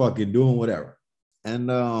 just fucking doing whatever. And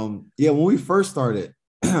when we first started,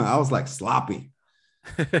 I was like sloppy.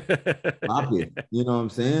 Sloppy. You know what I'm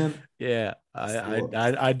saying? Yeah, Slo-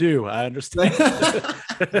 I do. I understand.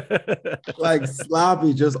 like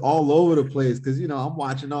sloppy, just all over the place. Cause I'm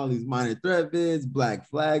watching all these minor threat vids, black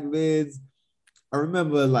flag vids. I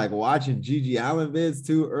remember like watching Gigi Allen vids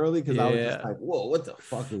too early because I was just Yeah. like, whoa, what the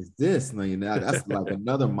fuck is this? No, that's like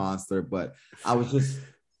another monster. But I was just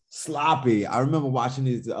sloppy. I remember watching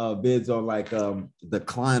these vids on like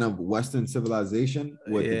decline of Western civilization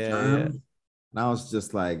with the Yeah, yeah. germs. And I was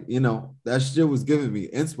just like, that shit was giving me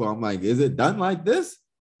inspo. I'm like, is it done like this?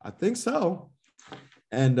 I think so.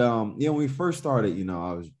 And when we first started,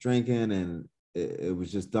 I was drinking and it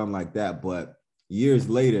was just done like that. But years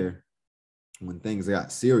later, when things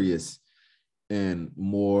got serious and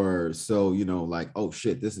more so, like, oh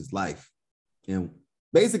shit, this is life. And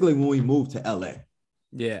basically when we moved to LA,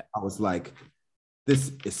 Yeah. I was like,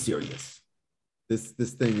 this is serious. This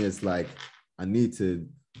thing is like, I need to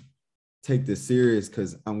take this serious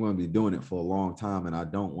because I'm going to be doing it for a long time. And I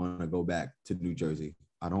don't want to go back to New Jersey.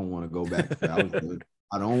 I don't want to go back to that.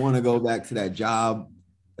 I don't want to go back to that job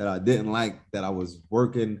that I didn't like, that I was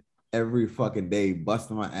working every fucking day,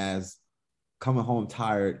 busting my ass, coming home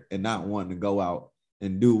tired and not wanting to go out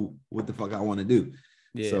and do what the fuck I want to do.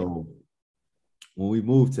 Yeah. So when we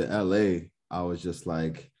moved to LA, I was just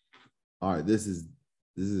like, all right, this is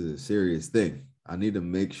a serious thing. I need to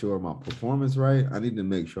make sure my performance right. I need to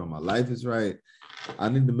make sure my life is right. I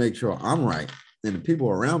need to make sure I'm right and the people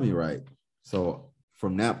around me right. So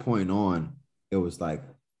from that point on, it was like,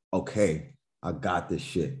 okay, I got this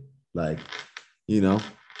shit. Like,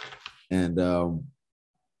 and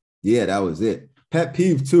yeah, that was it. Pet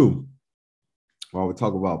peeve too. While we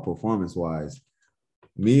talk about performance wise,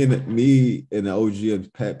 me and the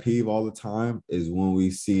OG pet peeve all the time is when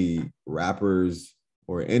we see rappers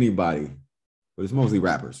or anybody, but it's mostly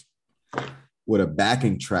rappers, with a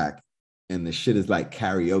backing track and the shit is like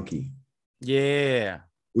karaoke. Yeah.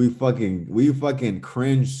 We fucking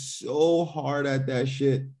cringe so hard at that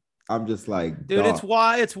shit. I'm just like, Dude,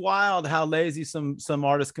 dog. it's wild how lazy some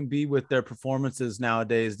artists can be with their performances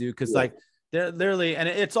nowadays, dude. Because like they're literally, and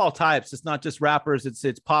it's all types. It's not just rappers.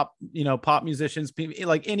 It's pop, pop musicians,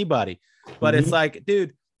 like anybody. But it's like,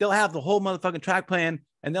 dude, they'll have the whole motherfucking track playing,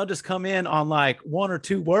 and they'll just come in on like one or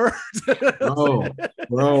two words.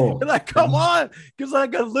 Bro. Like, come on, give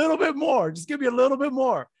like a little bit more. Just give me a little bit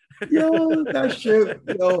more. Yo, that shit,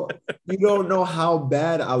 you don't know how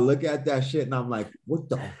bad I look at that shit, and I'm like, what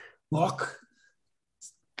the fuck?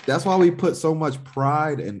 That's why we put so much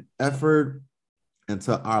pride and effort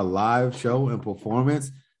into our live show and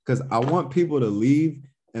performance, because I want people to leave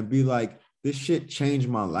and be like, this shit changed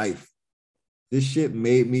my life. This shit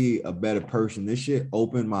made me a better person. This shit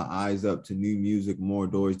opened my eyes up to new music, more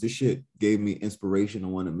doors. This shit gave me inspiration to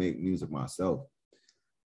want to make music myself.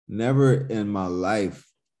 Never in my life,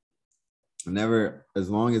 never, as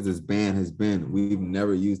long as this band has been, we've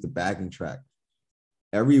never used the backing track.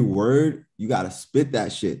 Every word, you got to spit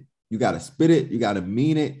that shit. You got to spit it. You got to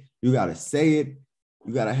mean it. You got to say it.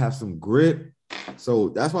 You got to have some grit. So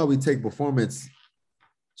that's why we take performance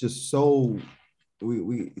just so,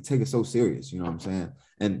 we take it so serious. You know what I'm saying?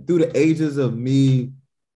 And through the ages of me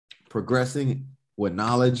progressing with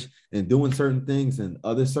knowledge and doing certain things and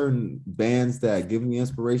other certain bands that give me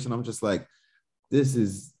inspiration, I'm just like,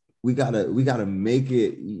 we gotta make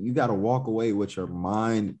it. You gotta walk away with your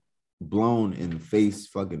mind blown and face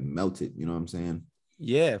fucking melted. You know what I'm saying?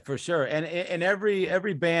 Yeah, for sure. And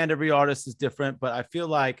every band, every artist is different, but I feel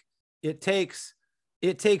like it takes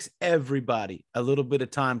everybody a little bit of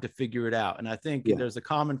time to figure it out. And I think there's a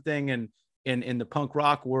common thing in the punk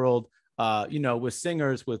rock world, with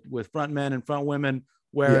singers, with front men and front women,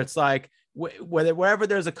 where it's like wherever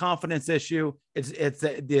there's a confidence issue, it's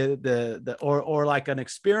the or like an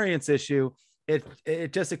experience issue,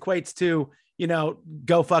 it just equates to,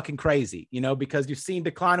 go fucking crazy, because you've seen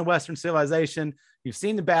Decline of Western Civilization, you've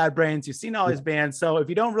seen the Bad Brains, you've seen all these bands. So if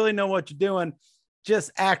you don't really know what you're doing,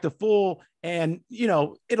 just act a fool, and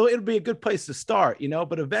it'll be a good place to start,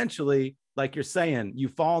 but eventually, like you're saying, you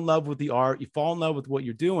fall in love with the art, you fall in love with what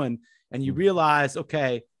you're doing, and you realize,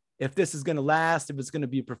 okay, if this is going to last, if it's going to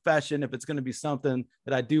be a profession, if it's going to be something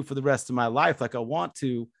that I do for the rest of my life, like I want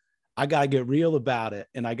to, I got to get real about it,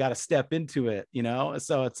 and I got to step into it,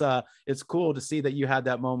 So it's cool to see that you had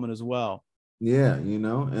that moment as well. Yeah,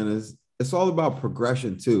 and it's all about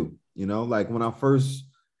progression too. Like when I first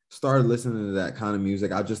started listening to that kind of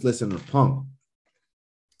music, I just listened to punk.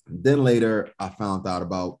 Then later, I found out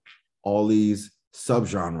about all these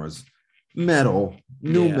subgenres: metal,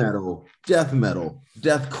 new metal,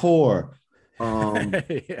 death core,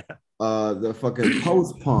 the fucking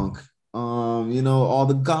post punk, all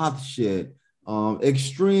the goth shit,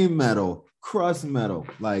 extreme metal, crust metal.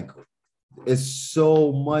 Like it's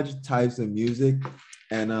so much types of music.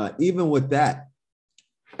 And even with that,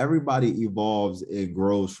 everybody evolves and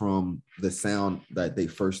grows from the sound that they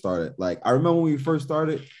first started. Like I remember when we first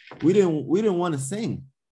started, we didn't want to sing.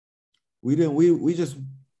 We didn't want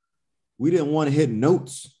to hit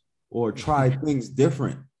notes or try things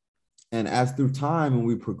different. And as through time and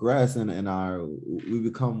we progress we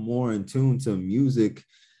become more in tune to music,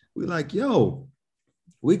 we like, yo,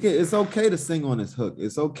 it's okay to sing on this hook.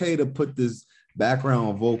 It's okay to put this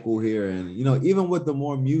background vocal here. And even with the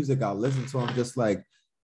more music I listen to, I'm just like,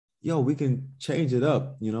 yo, we can change it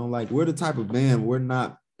up. Like we're the type of band, we're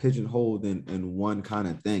not pigeonholed in one kind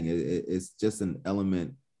of thing. It's just an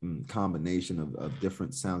element combination of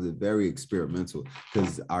different sounds. It's very experimental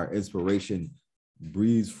because our inspiration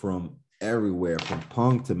breathes from everywhere, from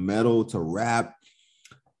punk to metal to rap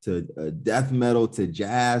to death metal to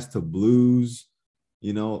jazz to blues,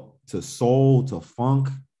 to soul to funk.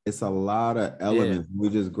 It's a lot of elements. Yeah. We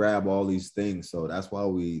just grab all these things. So that's why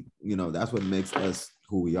that's what makes us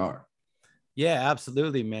who we are. Yeah,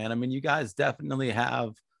 absolutely, man. I mean, you guys definitely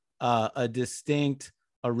have a distinct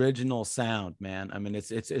original sound, man. I mean,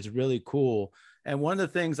 it's really cool. And one of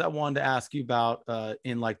the things I wanted to ask you about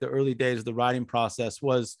in like the early days of the writing process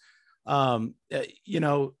was,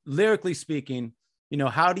 lyrically speaking,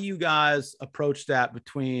 how do you guys approach that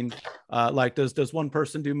between like, does one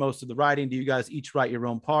person do most of the writing? Do you guys each write your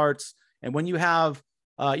own parts? And when you have,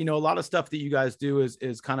 a lot of stuff that you guys do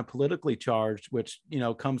is kind of politically charged, which,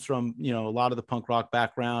 comes from, a lot of the punk rock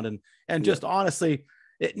background and just honestly,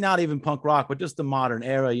 not even punk rock, but just the modern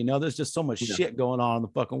era, there's just so much shit going on in the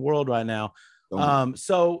fucking world right now.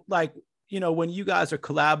 So like, when you guys are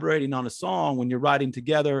collaborating on a song, when you're writing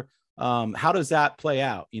together, how does that play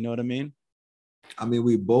out? You know what I mean? I mean,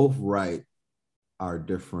 we both write our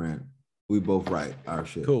shit. Cool. You know what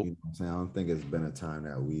I'm saying? I don't think it's been a time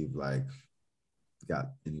that we've like got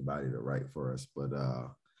anybody to write for us. But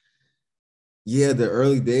yeah, the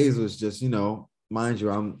early days was just, mind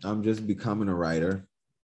you, I'm just becoming a writer.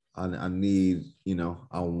 I need,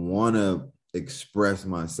 I want to express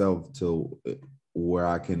myself to where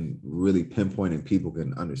I can really pinpoint and people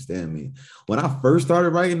can understand me. When I first started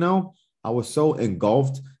writing, though, I was so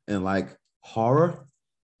engulfed in like horror,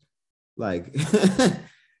 like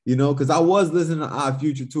because I was listening to Odd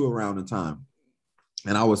Future too around the time,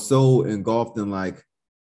 and I was so engulfed in like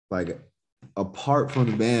apart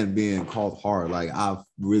from the band being called horror, like I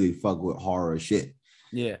really fuck with horror shit.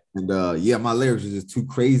 Yeah. And my lyrics was just too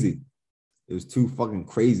crazy. It was too fucking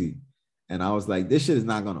crazy, and I was like, this shit is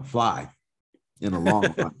not gonna fly in a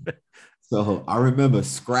long run. So I remember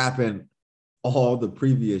scrapping all the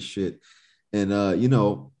previous shit, and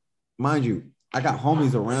mind you, I got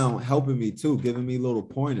homies around helping me too, giving me little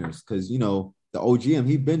pointers because the OGM,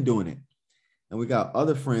 he been doing it. And we got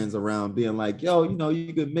other friends around being like, yo,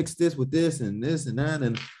 you could mix this with this and that.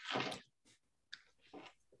 And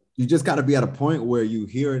you just got to be at a point where you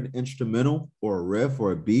hear an instrumental or a riff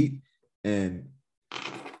or a beat. And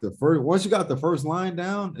once you got the first line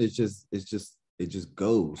down, it just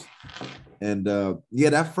goes. And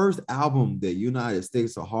that first album, the United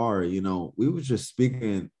States of Horror, we was just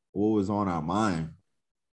speaking what was on our mind,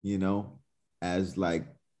 as like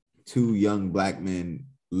two young Black men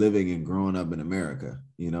living and growing up in America.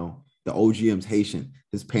 The OGM's Haitian.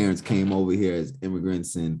 His parents came over here as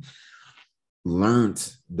immigrants and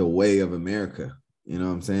learned the way of America. You know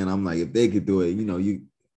what I'm saying? I'm like, if they could do it, you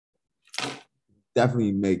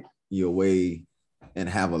definitely make your way and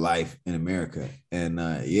have a life in America. And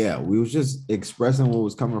we was just expressing what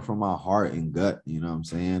was coming from our heart and gut. You know what I'm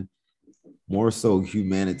saying? More so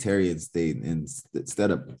humanitarian state instead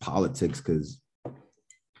of politics, because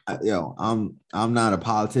I'm not a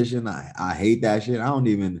politician. I hate that shit. I don't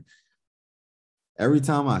even. Every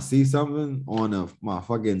time I see something on my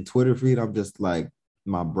fucking Twitter feed, I'm just like,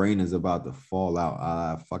 my brain is about to fall out.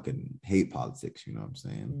 I fucking hate politics. You know what I'm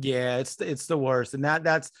saying? Yeah, it's the worst, and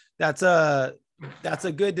that's a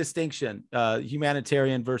good distinction,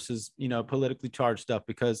 humanitarian versus politically charged stuff,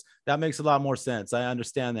 because that makes a lot more sense. I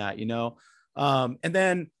understand that, and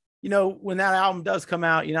then when that album does come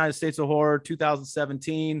out, United States of Horror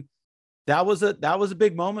 2017, that was a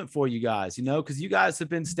big moment for you guys, because you guys have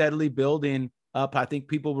been steadily building up. I think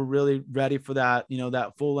people were really ready for that,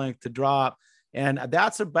 that full length to drop. And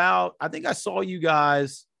that's about, I think I saw you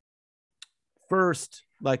guys first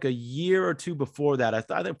like a year or two before that.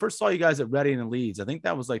 I first saw you guys at Reading and Leeds. I think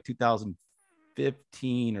that was like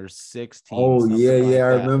 2015 or 16. Oh, yeah, like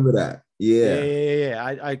I remember that.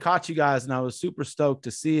 Yeah. I caught you guys and I was super stoked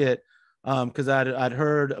to see it. Because I'd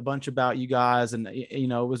heard a bunch about you guys, and you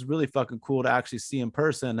know, it was really fucking cool to actually see in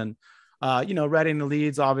person. And you know, Reading the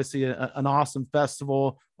Leads, obviously an awesome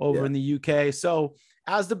festival over in the UK. So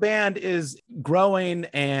as the band is growing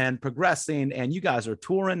and progressing, and you guys are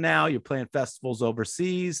touring now, you're playing festivals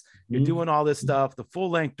overseas, you're doing all this stuff, the full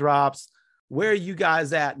length drops. Where are you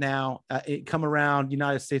guys at now? It come around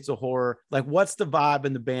United States of Horror. Like, what's the vibe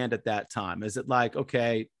in the band at that time? Is it like,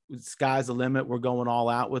 okay, sky's the limit, we're going all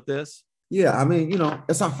out with this? Yeah, I mean, you know,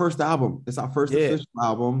 it's our first album. It's our first Yeah. official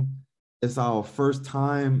album. It's our first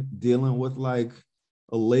time dealing with like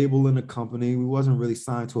a label and a company. We wasn't really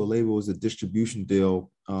signed to a label. It was a distribution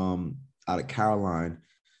deal out of Caroline.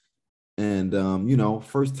 And you know,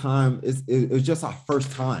 first time, it was just our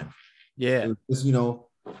first time. Yeah. It's, you know,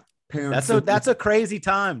 parents. That's a crazy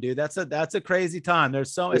time, dude. That's a crazy time.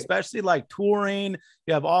 There's so, especially like touring,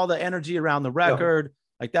 you have all the energy around the record.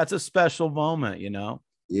 Like, that's a special moment, you know?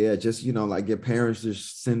 Yeah, just, you know, like your parents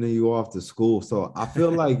just sending you off to school. So I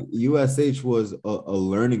feel like USH was a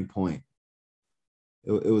learning point.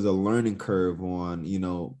 It was a learning curve on, you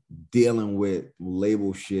know, dealing with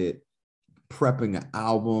label shit, prepping an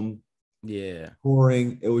album,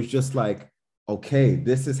 touring. It was just like, okay,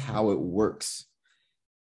 this is how it works.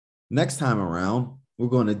 Next time around, we're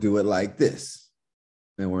going to do it like this.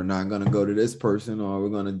 And we're not going to go to this person, or we're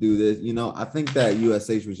going to do this. You know, I think that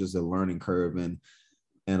USH was just a learning curve, and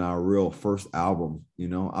our real first album. You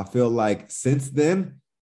know, I feel like since then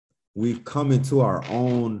we've come into our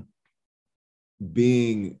own,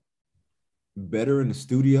 being better in the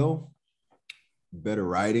studio, better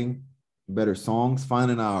writing, better songs,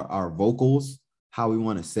 finding our vocals, how we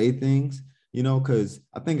want to say things, you know, because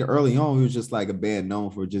I think early on we was just like a band known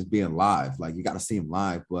for just being live. Like, you got to see them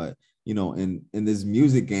live. But, you know, in this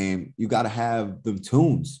music game, you got to have them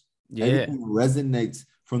tunes. Everything resonates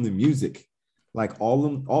from the music. Like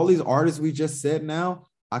all these artists we just said now,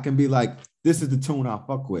 I can be like, this is the tune I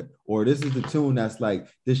fuck with, or this is the tune that's like,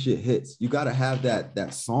 this shit hits. You got to have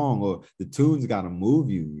that song, or the tunes got to move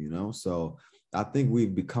you, you know? So I think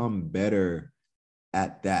we've become better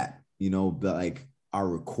at that, you know, but like our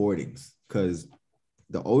recordings, because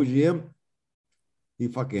the OGM, I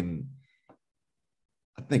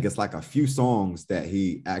think it's like a few songs that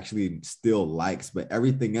he actually still likes, but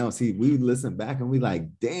everything else, we listen back and we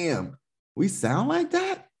like, damn, we sound like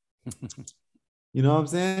that. You know what I'm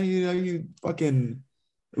saying? You know,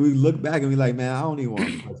 we look back and be like, man, I don't even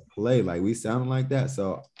want to play. Like, we sound like that.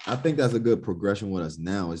 So I think that's a good progression with us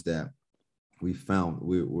now, is that we found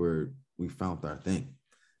our thing.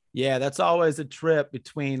 Yeah, that's always a trip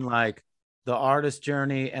between like the artist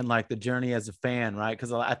journey and like the journey as a fan, right?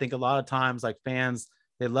 Because I think a lot of times, like, fans,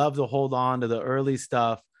 they love to hold on to the early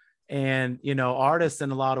stuff. And, you know, artists,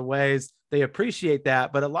 in a lot of ways, they appreciate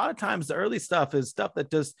that. But a lot of times the early stuff is stuff that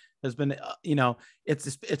just has been, you know,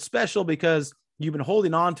 it's special because you've been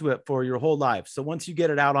holding on to it for your whole life. So once you get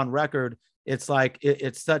it out on record, it's like,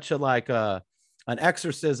 it's such a, like an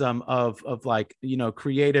exorcism of like, you know,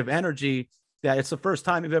 creative energy, that it's the first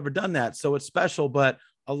time you've ever done that. So it's special. But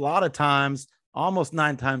a lot of times, almost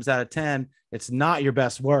 9 times out of 10, it's not your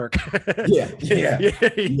best work. Yeah.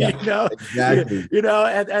 You know, exactly. You know,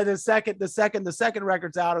 and the second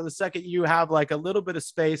record's out, or the second you have like a little bit of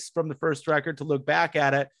space from the first record to look back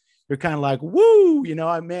at it, you're kind of like, woo, you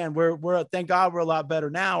know, man, we're thank God we're a lot better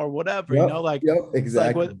now, or whatever, you know, like,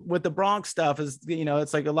 exactly. like with the Bronx stuff is, you know,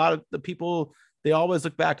 it's like a lot of the people, they always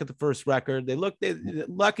look back at the first record.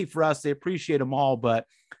 Lucky for us, they appreciate them all, but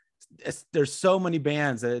there's so many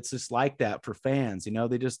bands that it's just like that for fans, you know,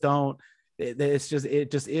 they just don't, it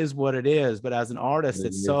just is what it is. But as an artist,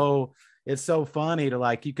 it's so funny to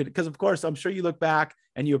like, you could, because of course I'm sure you look back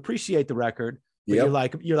and you appreciate the record, but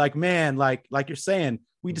you're like, man, like you're saying,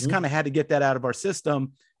 we just kind of had to get that out of our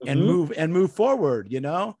system and move forward, you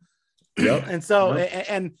know? And so,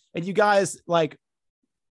 and you guys, like,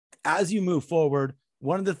 as you move forward,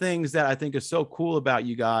 one of the things that I think is so cool about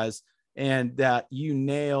you guys, and that you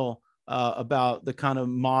nail about the kind of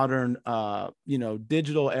modern, you know,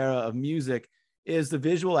 digital era of music, is the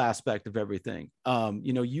visual aspect of everything.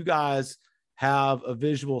 You know, you guys have a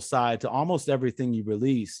visual side to almost everything you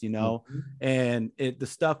release, you know, and the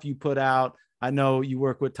stuff you put out. I know you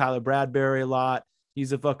work with Tyler Bradbury a lot.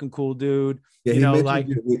 He's a fucking cool dude. Yeah, you know, like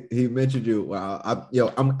he mentioned you. Wow,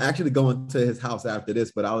 I'm actually going to his house after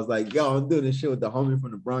this, but I was like, yo, I'm doing this shit with the homie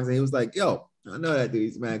from the Bronx, and he was like, yo, I know that dude.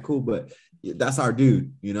 He's man cool, but that's our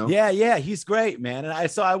dude, you know? Yeah, he's great, man.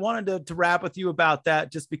 And I wanted to rap with you about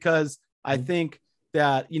that, just because I think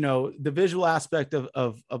that, you know, the visual aspect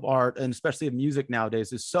of art, and especially of music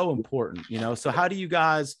nowadays, is so important, you know? So how do you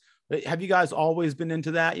guys Have you guys always been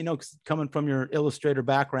into that? Coming from your illustrator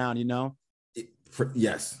background,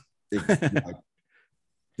 Yes.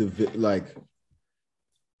 Like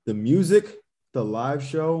the music, the live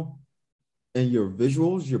show, and your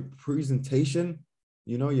visuals, your presentation,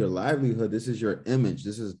 your livelihood. This is your image.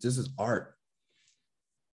 This is art.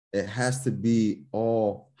 It has to be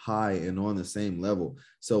all high and on the same level.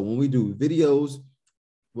 So when we do videos,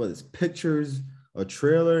 whether it's pictures, a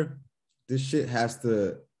trailer, this shit has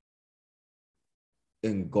to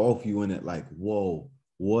engulf you in it. Like, whoa,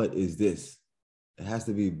 what is this? It has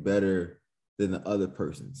to be better than the other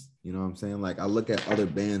person's. You know what I'm saying? Like, I look at other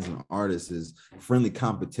bands and artists as friendly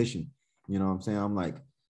competition. You know what I'm saying? I'm like,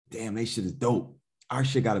 damn, they shit is dope. Our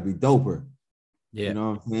shit got to be doper. Yeah. You know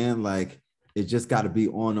what I'm saying? Like, it just got to be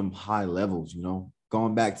on them high levels,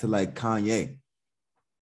 going back to like Kanye.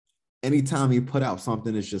 Anytime he put out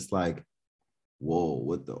something, it's just like, whoa,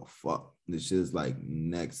 what the fuck? This shit is like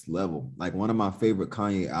next level. Like, one of my favorite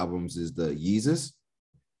Kanye albums is the Yeezus,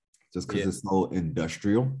 just because it's so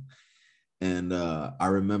industrial. And I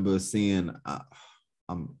remember seeing,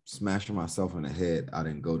 I'm smashing myself in the head. I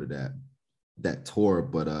didn't go to that tour,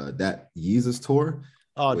 but that Yeezus tour.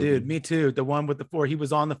 Oh, dude, me too. The one with the 4, he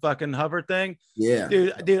was on the fucking hover thing. Yeah.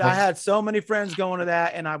 Dude, I had so many friends going to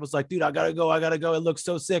that, and I was like, dude, I gotta go. It looks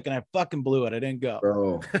so sick, and I fucking blew it. I didn't go.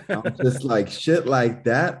 Bro, I'm just like, shit like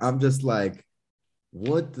that. I'm just like,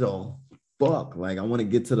 what the fuck? Like, I want to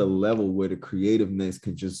get to the level where the creativeness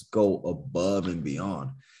can just go above and beyond.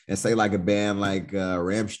 And say like a band like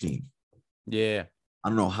Rammstein. Yeah. I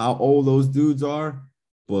don't know how old those dudes are,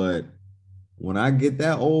 but when I get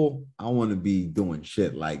that old, I want to be doing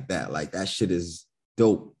shit like that. Like, that shit is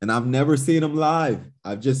dope. And I've never seen them live.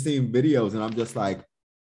 I've just seen videos, and I'm just like,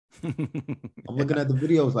 I'm looking at the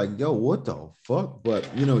videos like, yo, what the fuck? But,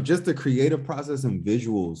 just the creative process and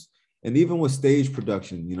visuals, and even with stage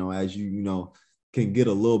production, as you can get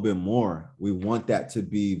a little bit more, we want that to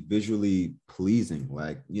be visually pleasing.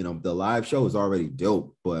 Like, the live show is already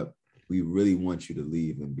dope, but we really want you to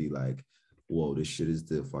leave and be like, whoa, this shit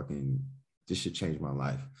changed my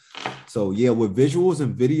life. So yeah, with visuals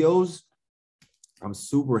and videos, I'm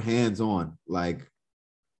super hands-on. Like,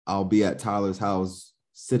 I'll be at Tyler's house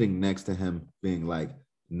sitting next to him being like,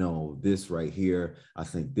 no, this right here, I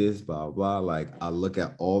think this, blah, blah. Like, I look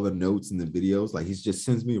at all the notes in the videos. Like, he just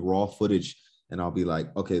sends me raw footage, and I'll be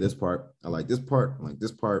like, okay, this part, I like this part, I like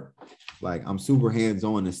this part. Like, I'm super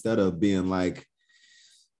hands-on instead of being like,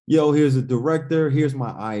 yo, here's a director, here's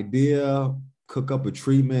my idea, cook up a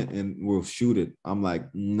treatment and we'll shoot it. I'm like,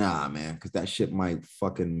 nah, man, because that shit might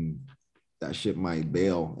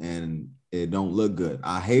bail and it don't look good.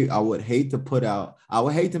 I would hate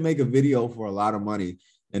to make a video for a lot of money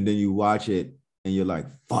and then you watch it and you're like,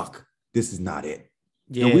 fuck, this is not it.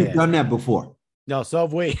 Yeah. And we've done that before. No, so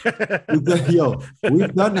have we.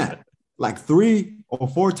 We've done that like 3 or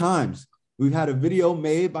 4 times. We've had a video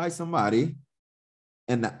made by somebody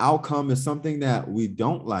and the outcome is something that we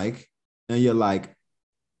don't like. And you're like,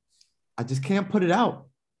 I just can't put it out.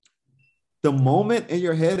 The moment in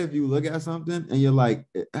your head, if you look at something and you're like,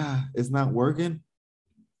 it's not working,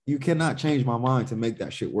 you cannot change my mind to make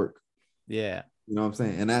that shit work. Yeah. You know what I'm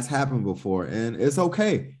saying? And that's happened before. And it's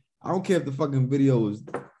okay. I don't care if the fucking video is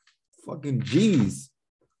fucking G's.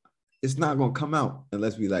 It's not going to come out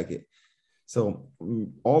unless we like it. So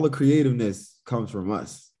all the creativeness comes from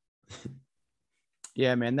us.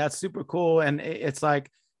 Yeah, man, that's super cool. And it's like,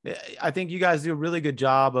 I think you guys do a really good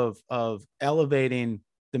job of elevating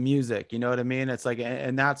the music. You know what I mean? It's like,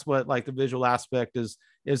 and that's what like the visual aspect is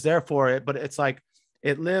there for it. But it's like,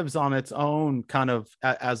 it lives on its own kind of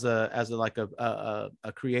as a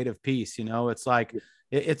creative piece. It's like,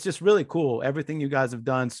 it's just really cool. Everything you guys have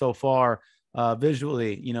done so far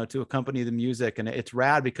visually, to accompany the music. And it's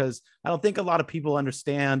rad because I don't think a lot of people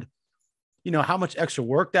understand, how much extra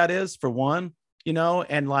work that is for one.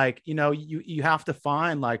 And like, you have to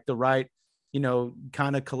find like the right,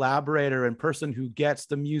 kind of collaborator and person who gets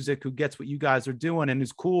the music, who gets what you guys are doing and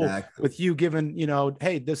is cool with you giving,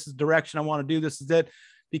 hey, this is direction I want to do. This is it.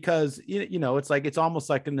 Because, it's like, it's almost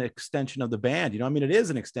like an extension of the band, it is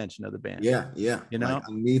an extension of the band. Yeah. Yeah. Like,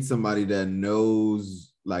 I need somebody that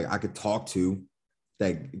knows, like I could talk to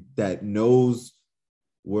that knows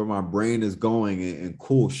where my brain is going and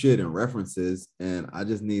cool shit and references. And I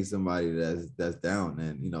just need somebody that's down.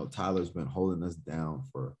 And, Tyler's been holding us down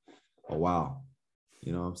for a while.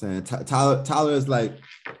 You know what I'm saying? Tyler is like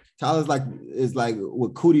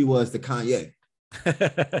what Cootie was to Kanye. You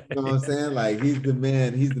know what I'm saying? Like, he's the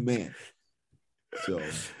man. So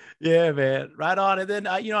Yeah, man. Right on. And then,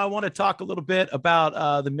 I want to talk a little bit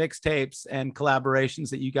about the mixtapes and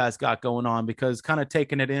collaborations that you guys got going on, because kind of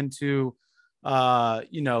taking it into, to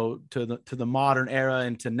the modern era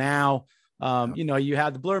and to now, you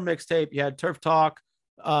had the Blur mixtape, you had Turf Talk,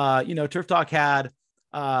 Turf Talk had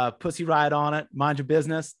Pussy Riot on it. Mind Your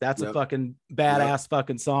Business. That's a fucking badass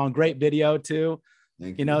fucking song. Great video too.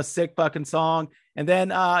 Thank you. Sick fucking song. And then,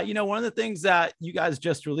 one of the things that you guys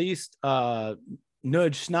just released,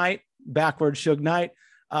 Nudge Schnight, backward Suge Knight.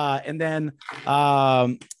 And then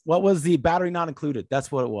what was the Battery Not Included?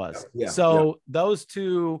 That's what it was. Those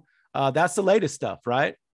two, that's the latest stuff,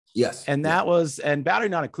 right? Yes. And that was, and Battery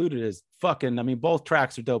Not Included is fucking, I mean, both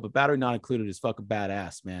tracks are dope, but Battery Not Included is fucking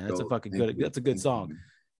badass, man. That's a fucking good, that's a good song.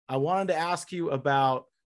 I wanted to ask you about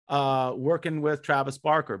working with Travis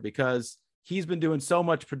Barker, because he's been doing so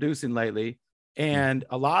much producing lately, and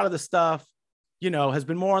a lot of the stuff, has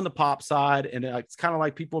been more on the pop side. And it's kind of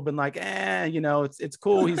like people have been like, it's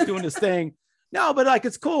cool. He's doing this thing. No, but like,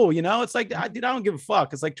 it's cool. It's like, I don't give a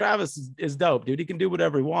fuck. It's like, Travis is dope, dude. He can do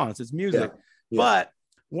whatever he wants. It's music. Yeah. But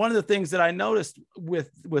one of the things that I noticed with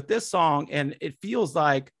this song, and it feels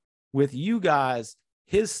like with you guys,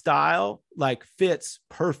 his style like fits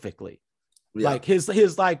perfectly. Like his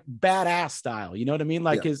like badass style. You know what I mean?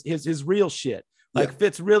 Like his real shit like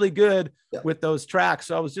fits really good with those tracks.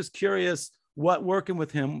 So I was just curious, what working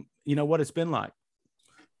with him, what it's been like.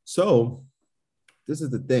 So this is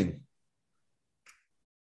the thing.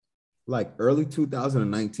 Like early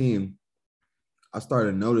 2019, I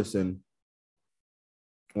started noticing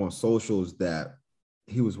on socials that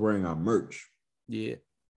he was wearing our merch. Yeah.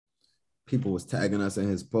 People was tagging us in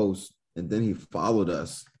his posts, and then he followed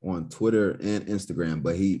us on Twitter and Instagram,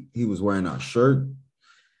 but he was wearing our shirt.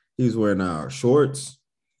 He was wearing our shorts.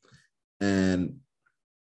 And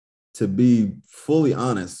to be fully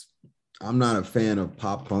honest, I'm not a fan of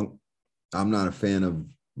pop punk. I'm not a fan of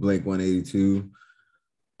Blink-182.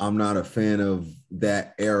 I'm not a fan of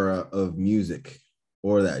that era of music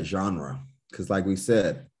or that genre. Because like we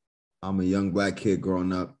said, I'm a young Black kid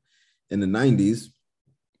growing up in the 90s.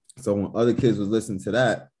 So when other kids was listening to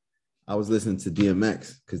that, I was listening to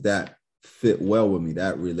DMX because that fit well with me.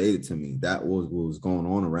 That related to me. That was what was going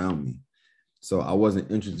on around me. So I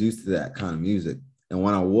wasn't introduced to that kind of music. And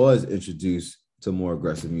when I was introduced to more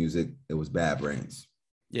aggressive music, it was Bad Brains.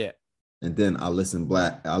 Yeah. And then I listened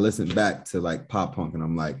back to like pop punk, and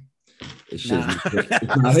I'm like, it's not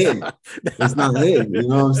hitting. It's not hitting. You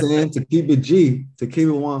know what I'm saying? To keep it G, to keep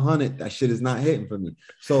it 100, that shit is not hitting for me.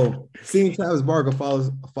 So seeing Travis Barker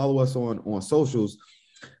follow us on socials,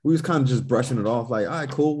 we was kind of just brushing it off like, all right,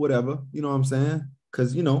 cool, whatever. You know what I'm saying?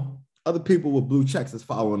 Because, other people with blue checks is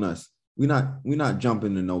following us. We're not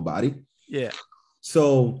jumping to nobody. Yeah.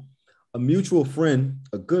 So a mutual friend,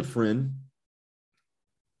 a good friend,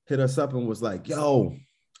 hit us up and was like, yo,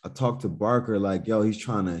 I talked to Barker, like, yo, he's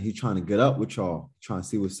trying to get up with y'all, trying to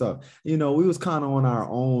see what's up. We was kind of on our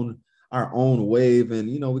own wave, and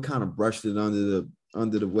we kind of brushed it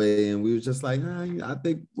under the way, and we was just like, I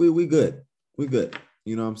think we good. We good.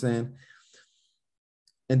 You know what I'm saying?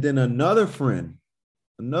 And then another friend,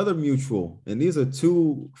 another mutual, and these are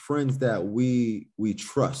two friends that we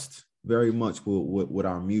trust very much with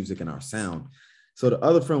our music and our sound. So the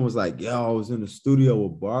other friend was like, yo, I was in the studio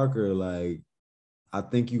with Barker. Like, I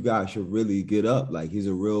think you guys should really get up. Like, he's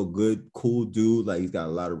a real good, cool dude. Like, he's got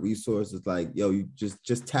a lot of resources. Like, yo, you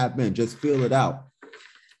just tap in, just feel it out.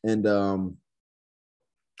 And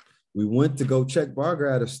we went to go check Barker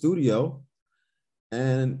at a studio,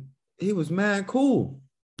 and he was mad cool.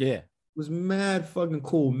 Yeah. Was mad fucking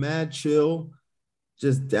cool, mad chill,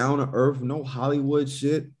 just down to earth, no Hollywood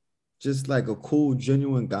shit, just like a cool,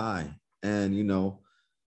 genuine guy. And,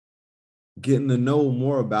 getting to know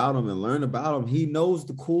more about him and learn about him, he knows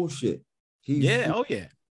the cool shit. He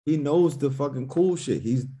knows the fucking cool shit.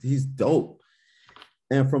 He's dope.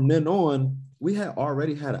 And from then on, we had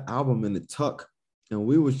already had an album in the tuck, and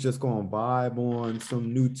we was just going to vibe on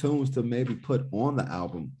some new tunes to maybe put on the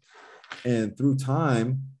album. And through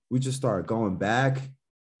time, we just started going back,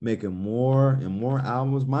 making more and more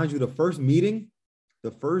albums. Mind you, the first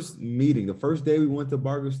day we went to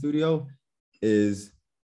Barker's studio is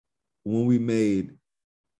when we made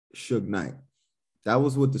Suge Knight. That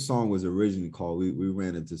was what the song was originally called. We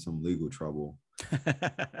ran into some legal trouble.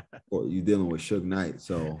 Or you dealing with Suge Knight.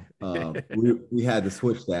 So we had to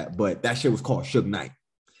switch that, but that shit was called Suge Knight.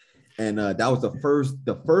 And that was the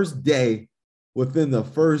first day. Within the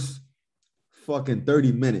first fucking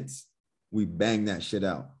 30 minutes, we banged that shit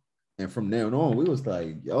out. And from there on, we was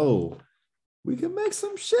like, yo, we can make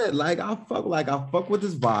some shit. Like, I fuck with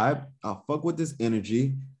this vibe. I fuck with this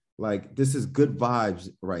energy. Like, this is good vibes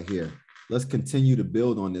right here. Let's continue to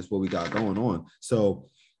build on this, what we got going on. So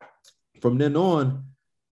from then on,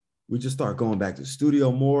 we just start going back to the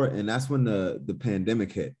studio more. And that's when the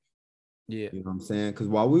pandemic hit. Yeah. You know what I'm saying? Because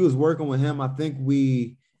while we was working with him, I think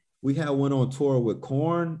we had one on tour with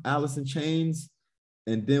Korn, Alice in Chains,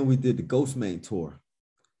 and then we did the Ghostman tour.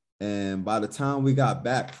 And by the time we got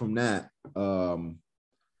back from that,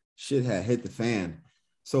 shit had hit the fan.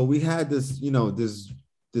 So we had this, you know, this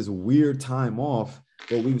weird time off,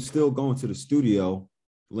 but we were still going to the studio,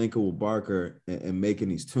 linking with Barker and making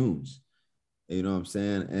these tunes. You know what I'm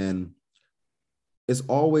saying? And it's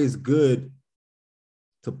always good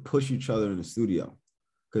to push each other in the studio.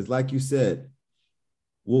 Because like you said,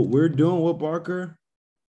 what we're doing with Barker,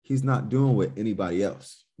 he's not doing with anybody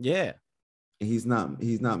else. Yeah. And he's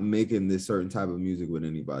not making this certain type of music with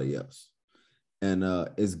anybody else. And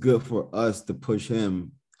it's good for us to push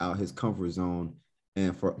him out his comfort zone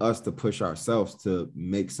and for us to push ourselves to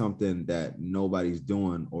make something that nobody's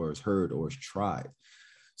doing or has heard or has tried.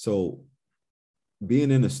 So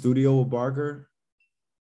being in the studio with Barker,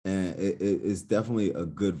 and it's definitely a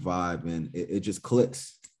good vibe, and it just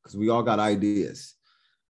clicks because we all got ideas.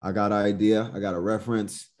 I got an idea, I got a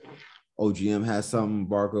reference. OGM has something,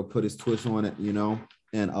 Barker put his twist on it, you know.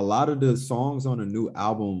 And a lot of the songs on the new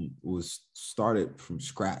album was started from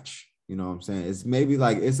scratch. You know what I'm saying? It's maybe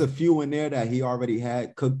like it's a few in there that he already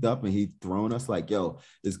had cooked up and he thrown us like, yo,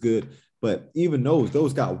 it's good. But even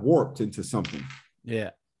those got warped into something. Yeah.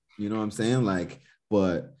 You know what I'm saying? Like,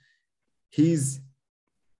 but he's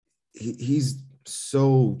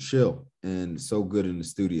so chill and so good in the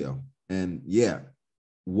studio. And yeah,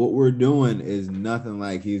 what we're doing is nothing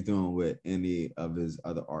like he's doing with any of his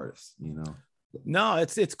other artists, you know. No,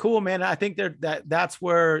 it's cool, man. I think that's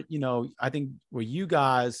where, you know, I think where you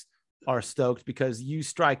guys are stoked because you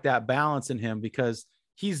strike that balance in him, because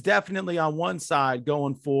he's definitely on one side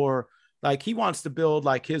going for, like, he wants to build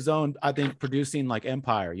like his own, I think, producing like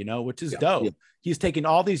empire, you know, which is dope. Yeah. He's taking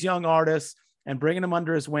all these young artists and bringing them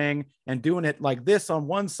under his wing and doing it like this on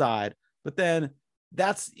one side, but then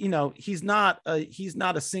that's, you know, he's not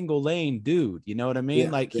a single lane dude. You know what I mean? Yeah,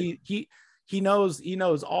 like he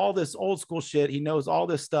knows all this old school shit. He knows all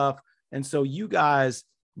this stuff. And so you guys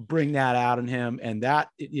bring that out in him, and that,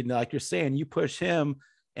 you know, like you're saying, you push him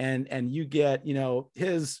and you get, you know,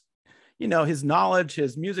 his knowledge,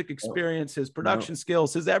 his music experience, his production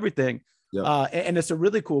skills, his everything. Yep. And it's a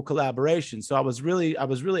really cool collaboration. So I was really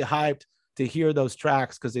hyped to hear those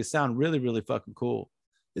tracks because they sound really, really fucking cool.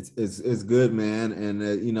 It's good, man.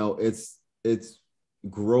 And you know, it's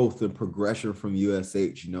growth and progression from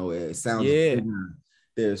USH. You know, it sounds bigger.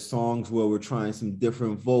 There's songs where we're trying some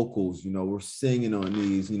different vocals, you know, we're singing on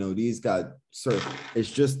these, you know, these got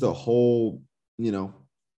it's just a whole, you know,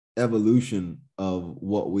 evolution of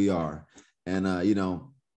what we are. And you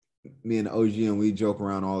know, me and OG, and we joke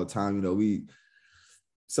around all the time, you know,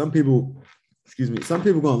 some people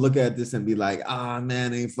gonna look at this and be like,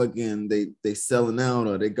 man, they selling out,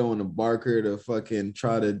 or they going to Barker to fucking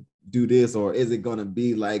try to do this, or is it gonna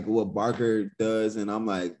be like what Barker does? And I'm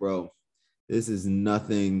like, bro, this is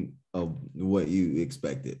nothing of what you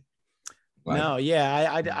expected. Like, no, yeah,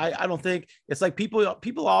 I don't think it's like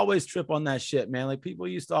people always trip on that shit, man. Like people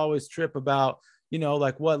used to always trip about, you know,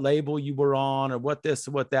 like what label you were on or what this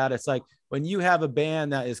or what that. It's like when you have a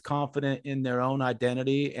band that is confident in their own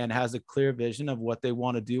identity and has a clear vision of what they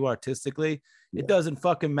want to do artistically, it doesn't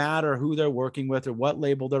fucking matter who they're working with or what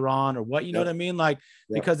label they're on or what, you know what I mean? Like,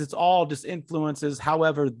 because it's all just influences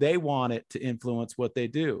however they want it to influence what they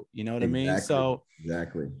do. You know what I mean? So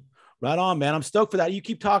exactly. Right on, man. I'm stoked for that. You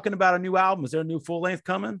keep talking about a new album. Is there a new full length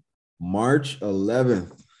coming? March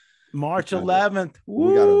 11th. March 11th.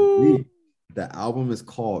 We got a beat. The album is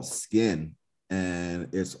called Skin, and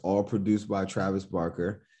it's all produced by Travis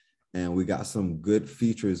Barker. And we got some good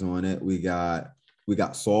features on it. We got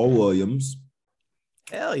Saul Williams.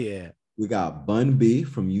 Hell yeah. We got Bun B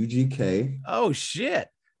from UGK. Oh shit.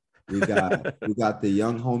 We got the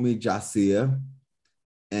young homie Jasia.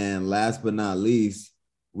 And last but not least,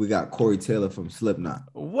 we got Corey Taylor from Slipknot.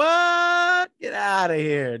 What? Get out of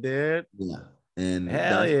here, dude. Yeah. And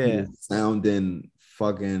hell yeah. Sounding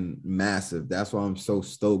fucking massive. That's why I'm so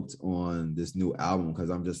stoked on this new album, because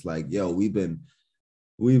I'm just like, yo, we've been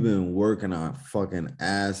working our fucking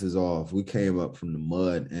asses off. We came up from the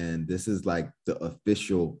mud, and this is like the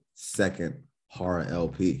official second horror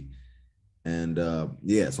LP. And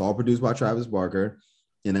it's all produced by Travis Barker.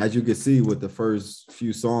 And as you can see with the first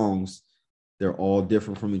few songs, they're all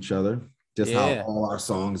different from each other, just how all our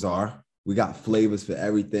songs are. We got flavors for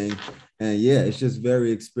everything. And it's just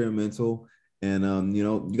very experimental. And you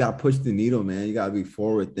know, you gotta push the needle, man. You gotta be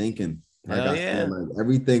forward thinking. Like Hell I said, yeah. like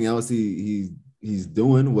everything else he's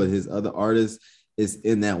doing with his other artists is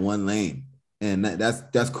in that one lane. And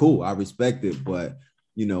that's cool. I respect it. But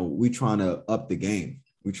you know, we trying to up the game.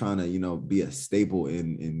 We trying to, you know, be a staple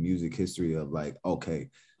in music history of like, okay,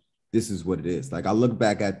 this is what it is. Like I look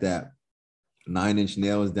back at that 9 Inch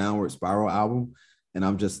Nails Downward Spiral album, and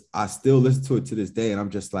I still listen to it to this day, and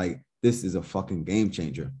I'm just like, this is a fucking game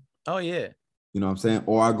changer. Oh yeah. You know what I'm saying?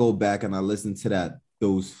 Or I go back and I listen to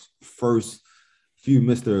those first few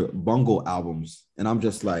Mr. Bungle albums, and I'm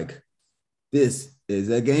just like, this is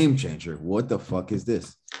a game changer. What the fuck is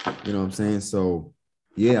this? You know what I'm saying? So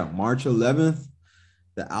yeah, March 11th,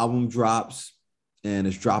 the album drops, and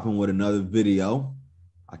it's dropping with another video.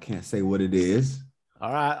 I can't say what it is.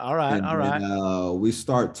 All right. And then we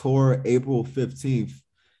start tour April 15th.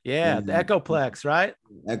 Yeah, And the Echoplex, right?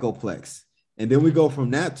 Echoplex. And then we go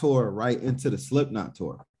from that tour right into the Slipknot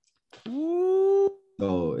tour. Ooh.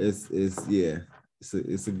 So it's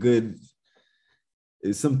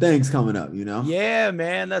some things coming up, you know? Yeah,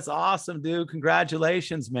 man. That's awesome, dude.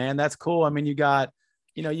 Congratulations, man. That's cool. I mean, you got,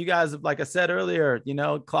 you know, you guys, like I said earlier, you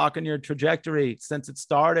know, clocking your trajectory since it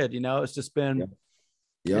started, you know, it's just been,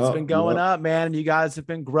 it's been going up, man. And you guys have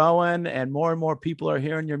been growing, and more people are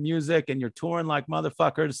hearing your music, and you're touring like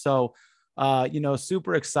motherfuckers. So, you know,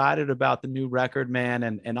 super excited about the new record, man.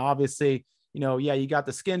 And obviously, you know, yeah, you got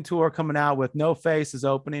the Skin tour coming out with No Face is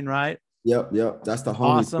opening, right? Yep. That's the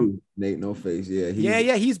homie Awesome. too, Nate No Face. Yeah,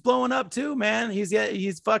 he's blowing up too, man. He's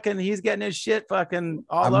getting his shit fucking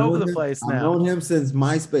all over the place now. I've known him since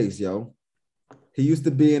MySpace, yo. He used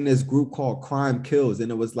to be in this group called Crime Kills,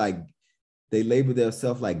 and it was like they labeled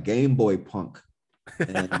themselves like Game Boy Punk,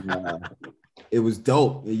 and it was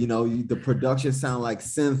dope. You know, the production sound like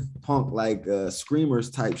synth punk, like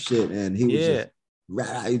screamers type shit, and he was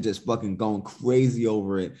just fucking going crazy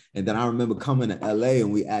over it. And then I remember coming to LA,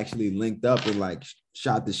 and we actually linked up and like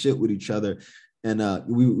shot the shit with each other, and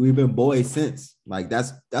we've been boys since. Like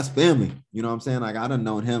that's family. You know what I'm saying? Like I done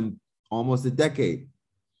known him almost a decade.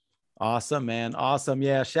 Awesome, man. Awesome.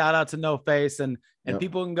 Yeah. Shout out to No Face, and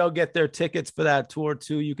people can go get their tickets for that tour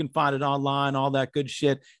too. You can find it online, all that good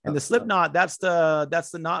shit. And the Slipknot, that's the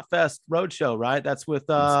Knotfest Roadshow, right? That's with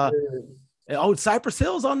Cypress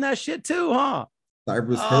Hill's on that shit too, huh?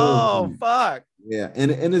 Cypress Hill. Oh, fuck. Yeah.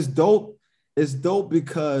 And it's dope. It's dope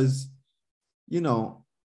because, you know,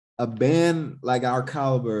 a band like our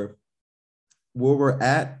caliber, where we're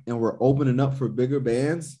at and we're opening up for bigger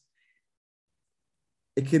bands,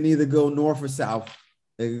 it can either go north or south.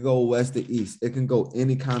 It can go west or east. It can go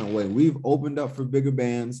any kind of way. We've opened up for bigger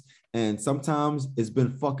bands, and sometimes it's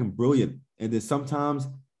been fucking brilliant. And then sometimes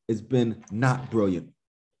it's been not brilliant.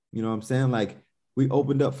 You know what I'm saying? Like we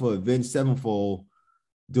opened up for Avenged Sevenfold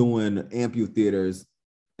doing amphitheaters,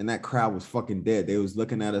 and that crowd was fucking dead. They was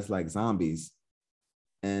looking at us like zombies.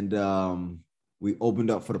 And we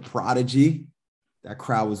opened up for the Prodigy. That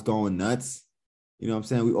crowd was going nuts. You know what I'm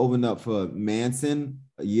saying? We opened up for Manson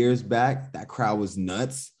years back. That crowd was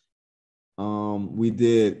nuts. We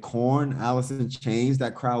did Korn, Alice in Chains.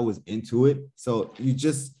 That crowd was into it. So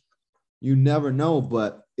you never know,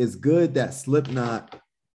 but it's good that Slipknot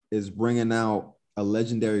is bringing out a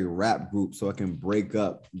legendary rap group so it can break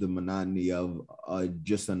up the monotony of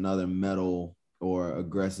just another metal or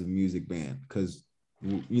aggressive music band. Because,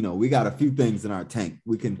 you know, we got a few things in our tank.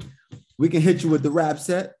 We can hit you with the rap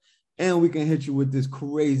set, and we can hit you with this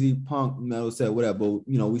crazy punk metal set, whatever. But,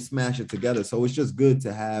 you know, we smash it together. So it's just good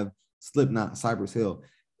to have Slipknot, Cypress Hill,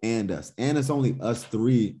 and us. And it's only us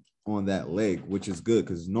three on that leg, which is good.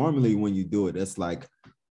 Because normally when you do it, it's like,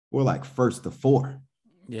 we're like first to four.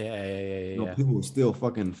 Yeah. You know, people are still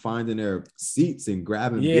fucking finding their seats and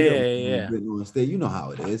grabbing beer. And on stage. You know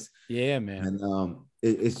how it is. Yeah, man. And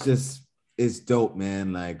it's dope,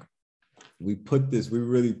 man. Like we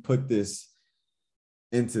really put this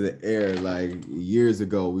into the air like years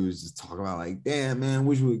ago. We was just talking about like, damn, man,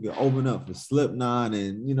 wish we could open up for Slipknot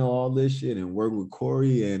and, you know, all this shit and work with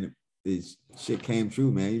Corey, and this shit came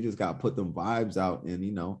true, man. You just got to put them vibes out, and,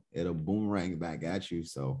 you know, it'll boomerang back at you.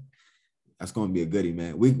 So that's going to be a goodie,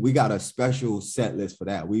 man. We got a special set list for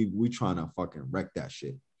that. We trying to fucking wreck that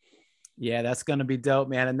shit. Yeah, that's going to be dope,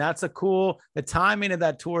 man. And that's the timing of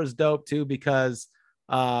that tour is dope too, because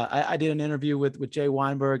I did an interview with Jay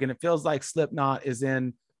Weinberg, and it feels like Slipknot is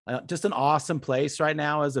in just an awesome place right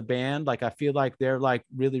now as a band. Like, I feel like they're like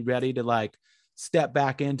really ready to like step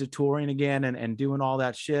back into touring again and doing all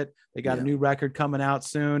that shit. They got a new record coming out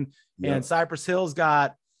soon. And Cypress Hill's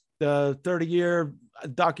got the 30-year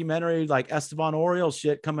documentary, like Esteban Oriol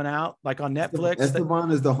shit coming out like on Netflix.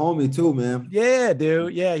 Esteban is the homie too, man. Yeah,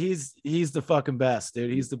 dude. Yeah, he's the fucking best,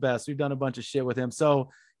 dude. He's the best. We've done a bunch of shit with him. So,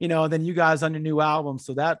 then you guys on your new album.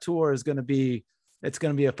 So that tour is gonna be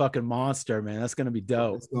a fucking monster, man. That's gonna be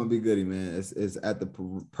dope. It's gonna be goody, man. It's at the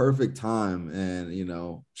perfect time.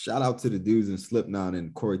 And shout out to the dudes in Slipknot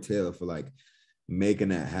and Corey Taylor for like making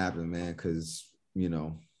that happen, man. Cause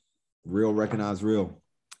real recognize real.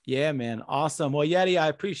 Yeah, man. Awesome. Well, Yeti, I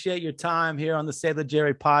appreciate your time here on the Sailor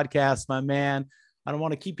Jerry podcast, my man. I don't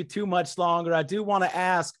want to keep you too much longer. I do want to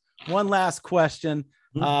ask one last question,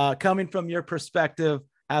 coming from your perspective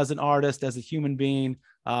as an artist, as a human being,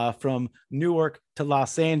 from Newark to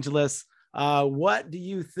Los Angeles. What do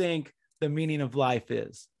you think the meaning of life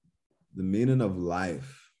is? The meaning of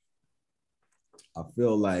life. I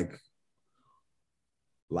feel like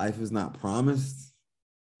life is not promised.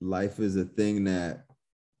 Life is a thing that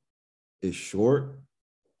is short.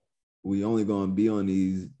 We only gonna be on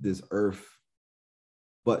this earth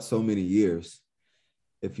but so many years.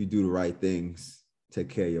 If you do the right things, take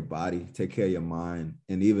care of your body, take care of your mind,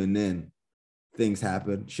 and even then, things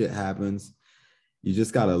happen, shit happens. You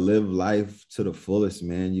just gotta live life to the fullest,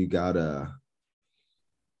 man. You gotta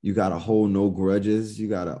hold no grudges. You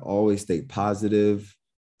gotta always stay positive.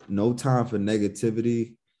 No time for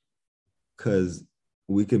negativity, because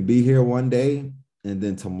we can be here one day and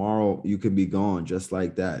then tomorrow you can be gone just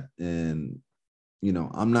like that. And,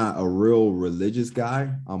 I'm not a real religious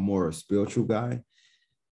guy. I'm more a spiritual guy.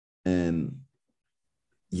 And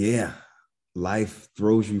yeah, life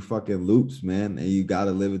throws you fucking loops, man. And you got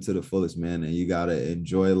to live it to the fullest, man. And you got to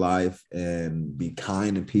enjoy life and be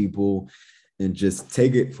kind to people and just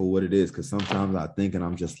take it for what it is. Because sometimes I think and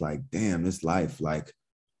I'm just like, damn, this life, like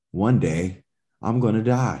one day I'm going to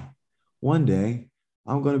die. One day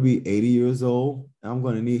I'm going to be 80 years old. And I'm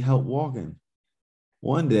going to need help walking.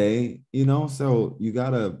 One day, so you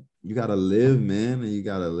gotta live, man, and you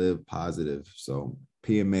gotta live positive. So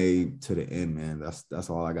PMA to the end, man. That's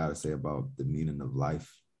all I gotta say about the meaning of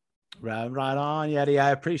life. Right on, Yeti. I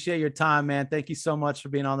appreciate your time, man. Thank you so much for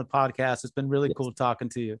being on the podcast. It's been really cool talking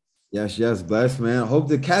to you. Yes, bless, man. I hope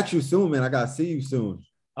to catch you soon, man. I gotta see you soon.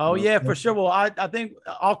 Oh, yeah, for sure. Well, I think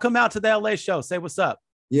I'll come out to the LA show. Say what's up.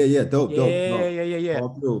 Yeah, dope. Yeah.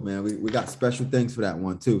 All through, man. We got special things for that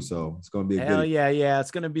one too, so it's gonna be a hell yeah. It's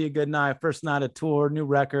gonna be a good night. First night of tour, new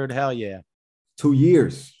record. Hell yeah. 2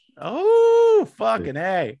 years. Oh, fucking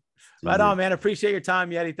hey. Right on, man. Appreciate your time,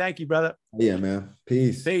 Yeti. Thank you, brother. Yeah, man.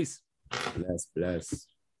 Peace. Bless.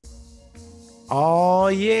 Oh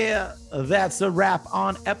yeah, that's a wrap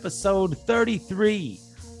on episode 33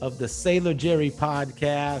 of the Sailor Jerry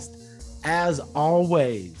podcast. As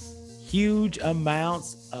always, huge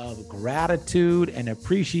amounts of gratitude and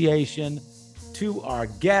appreciation to our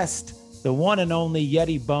guest, the one and only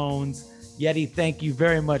Yeti Bones. Yeti, thank you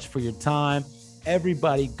very much for your time.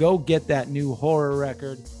 Everybody, go get that new horror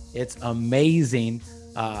record. It's amazing.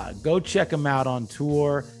 Go check them out on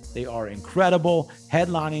tour. They are incredible,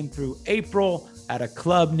 headlining through April at a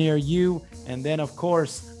club near you. And then, of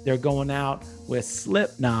course, they're going out with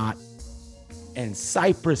Slipknot and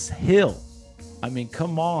Cypress Hill. I mean,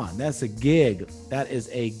 come on. That's a gig. That is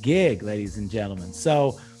a gig, ladies and gentlemen.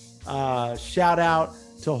 So shout out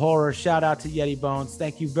to Horror. Shout out to Yeti Bones.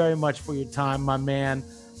 Thank you very much for your time, my man.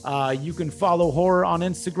 You can follow Horror on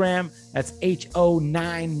Instagram. That's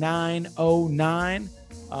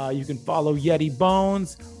Ho99o9. You can follow Yeti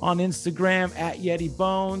Bones on Instagram at Yeti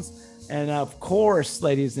Bones. And of course,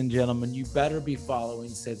 ladies and gentlemen, you better be following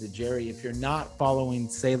Sailor Jerry. If you're not following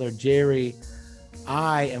Sailor Jerry,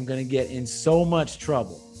 I am going to get in so much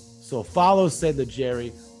trouble. So follow Sailor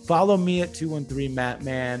Jerry, follow me at 213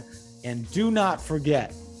 Madman, and do not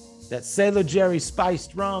forget that Sailor Jerry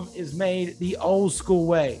spiced rum is made the old school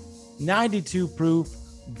way, 92 proof,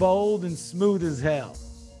 bold and smooth as hell.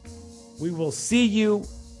 We will see you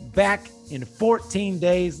back in 14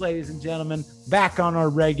 days, ladies and gentlemen, back on our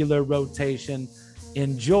regular rotation.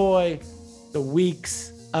 Enjoy the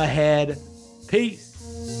weeks ahead. Peace.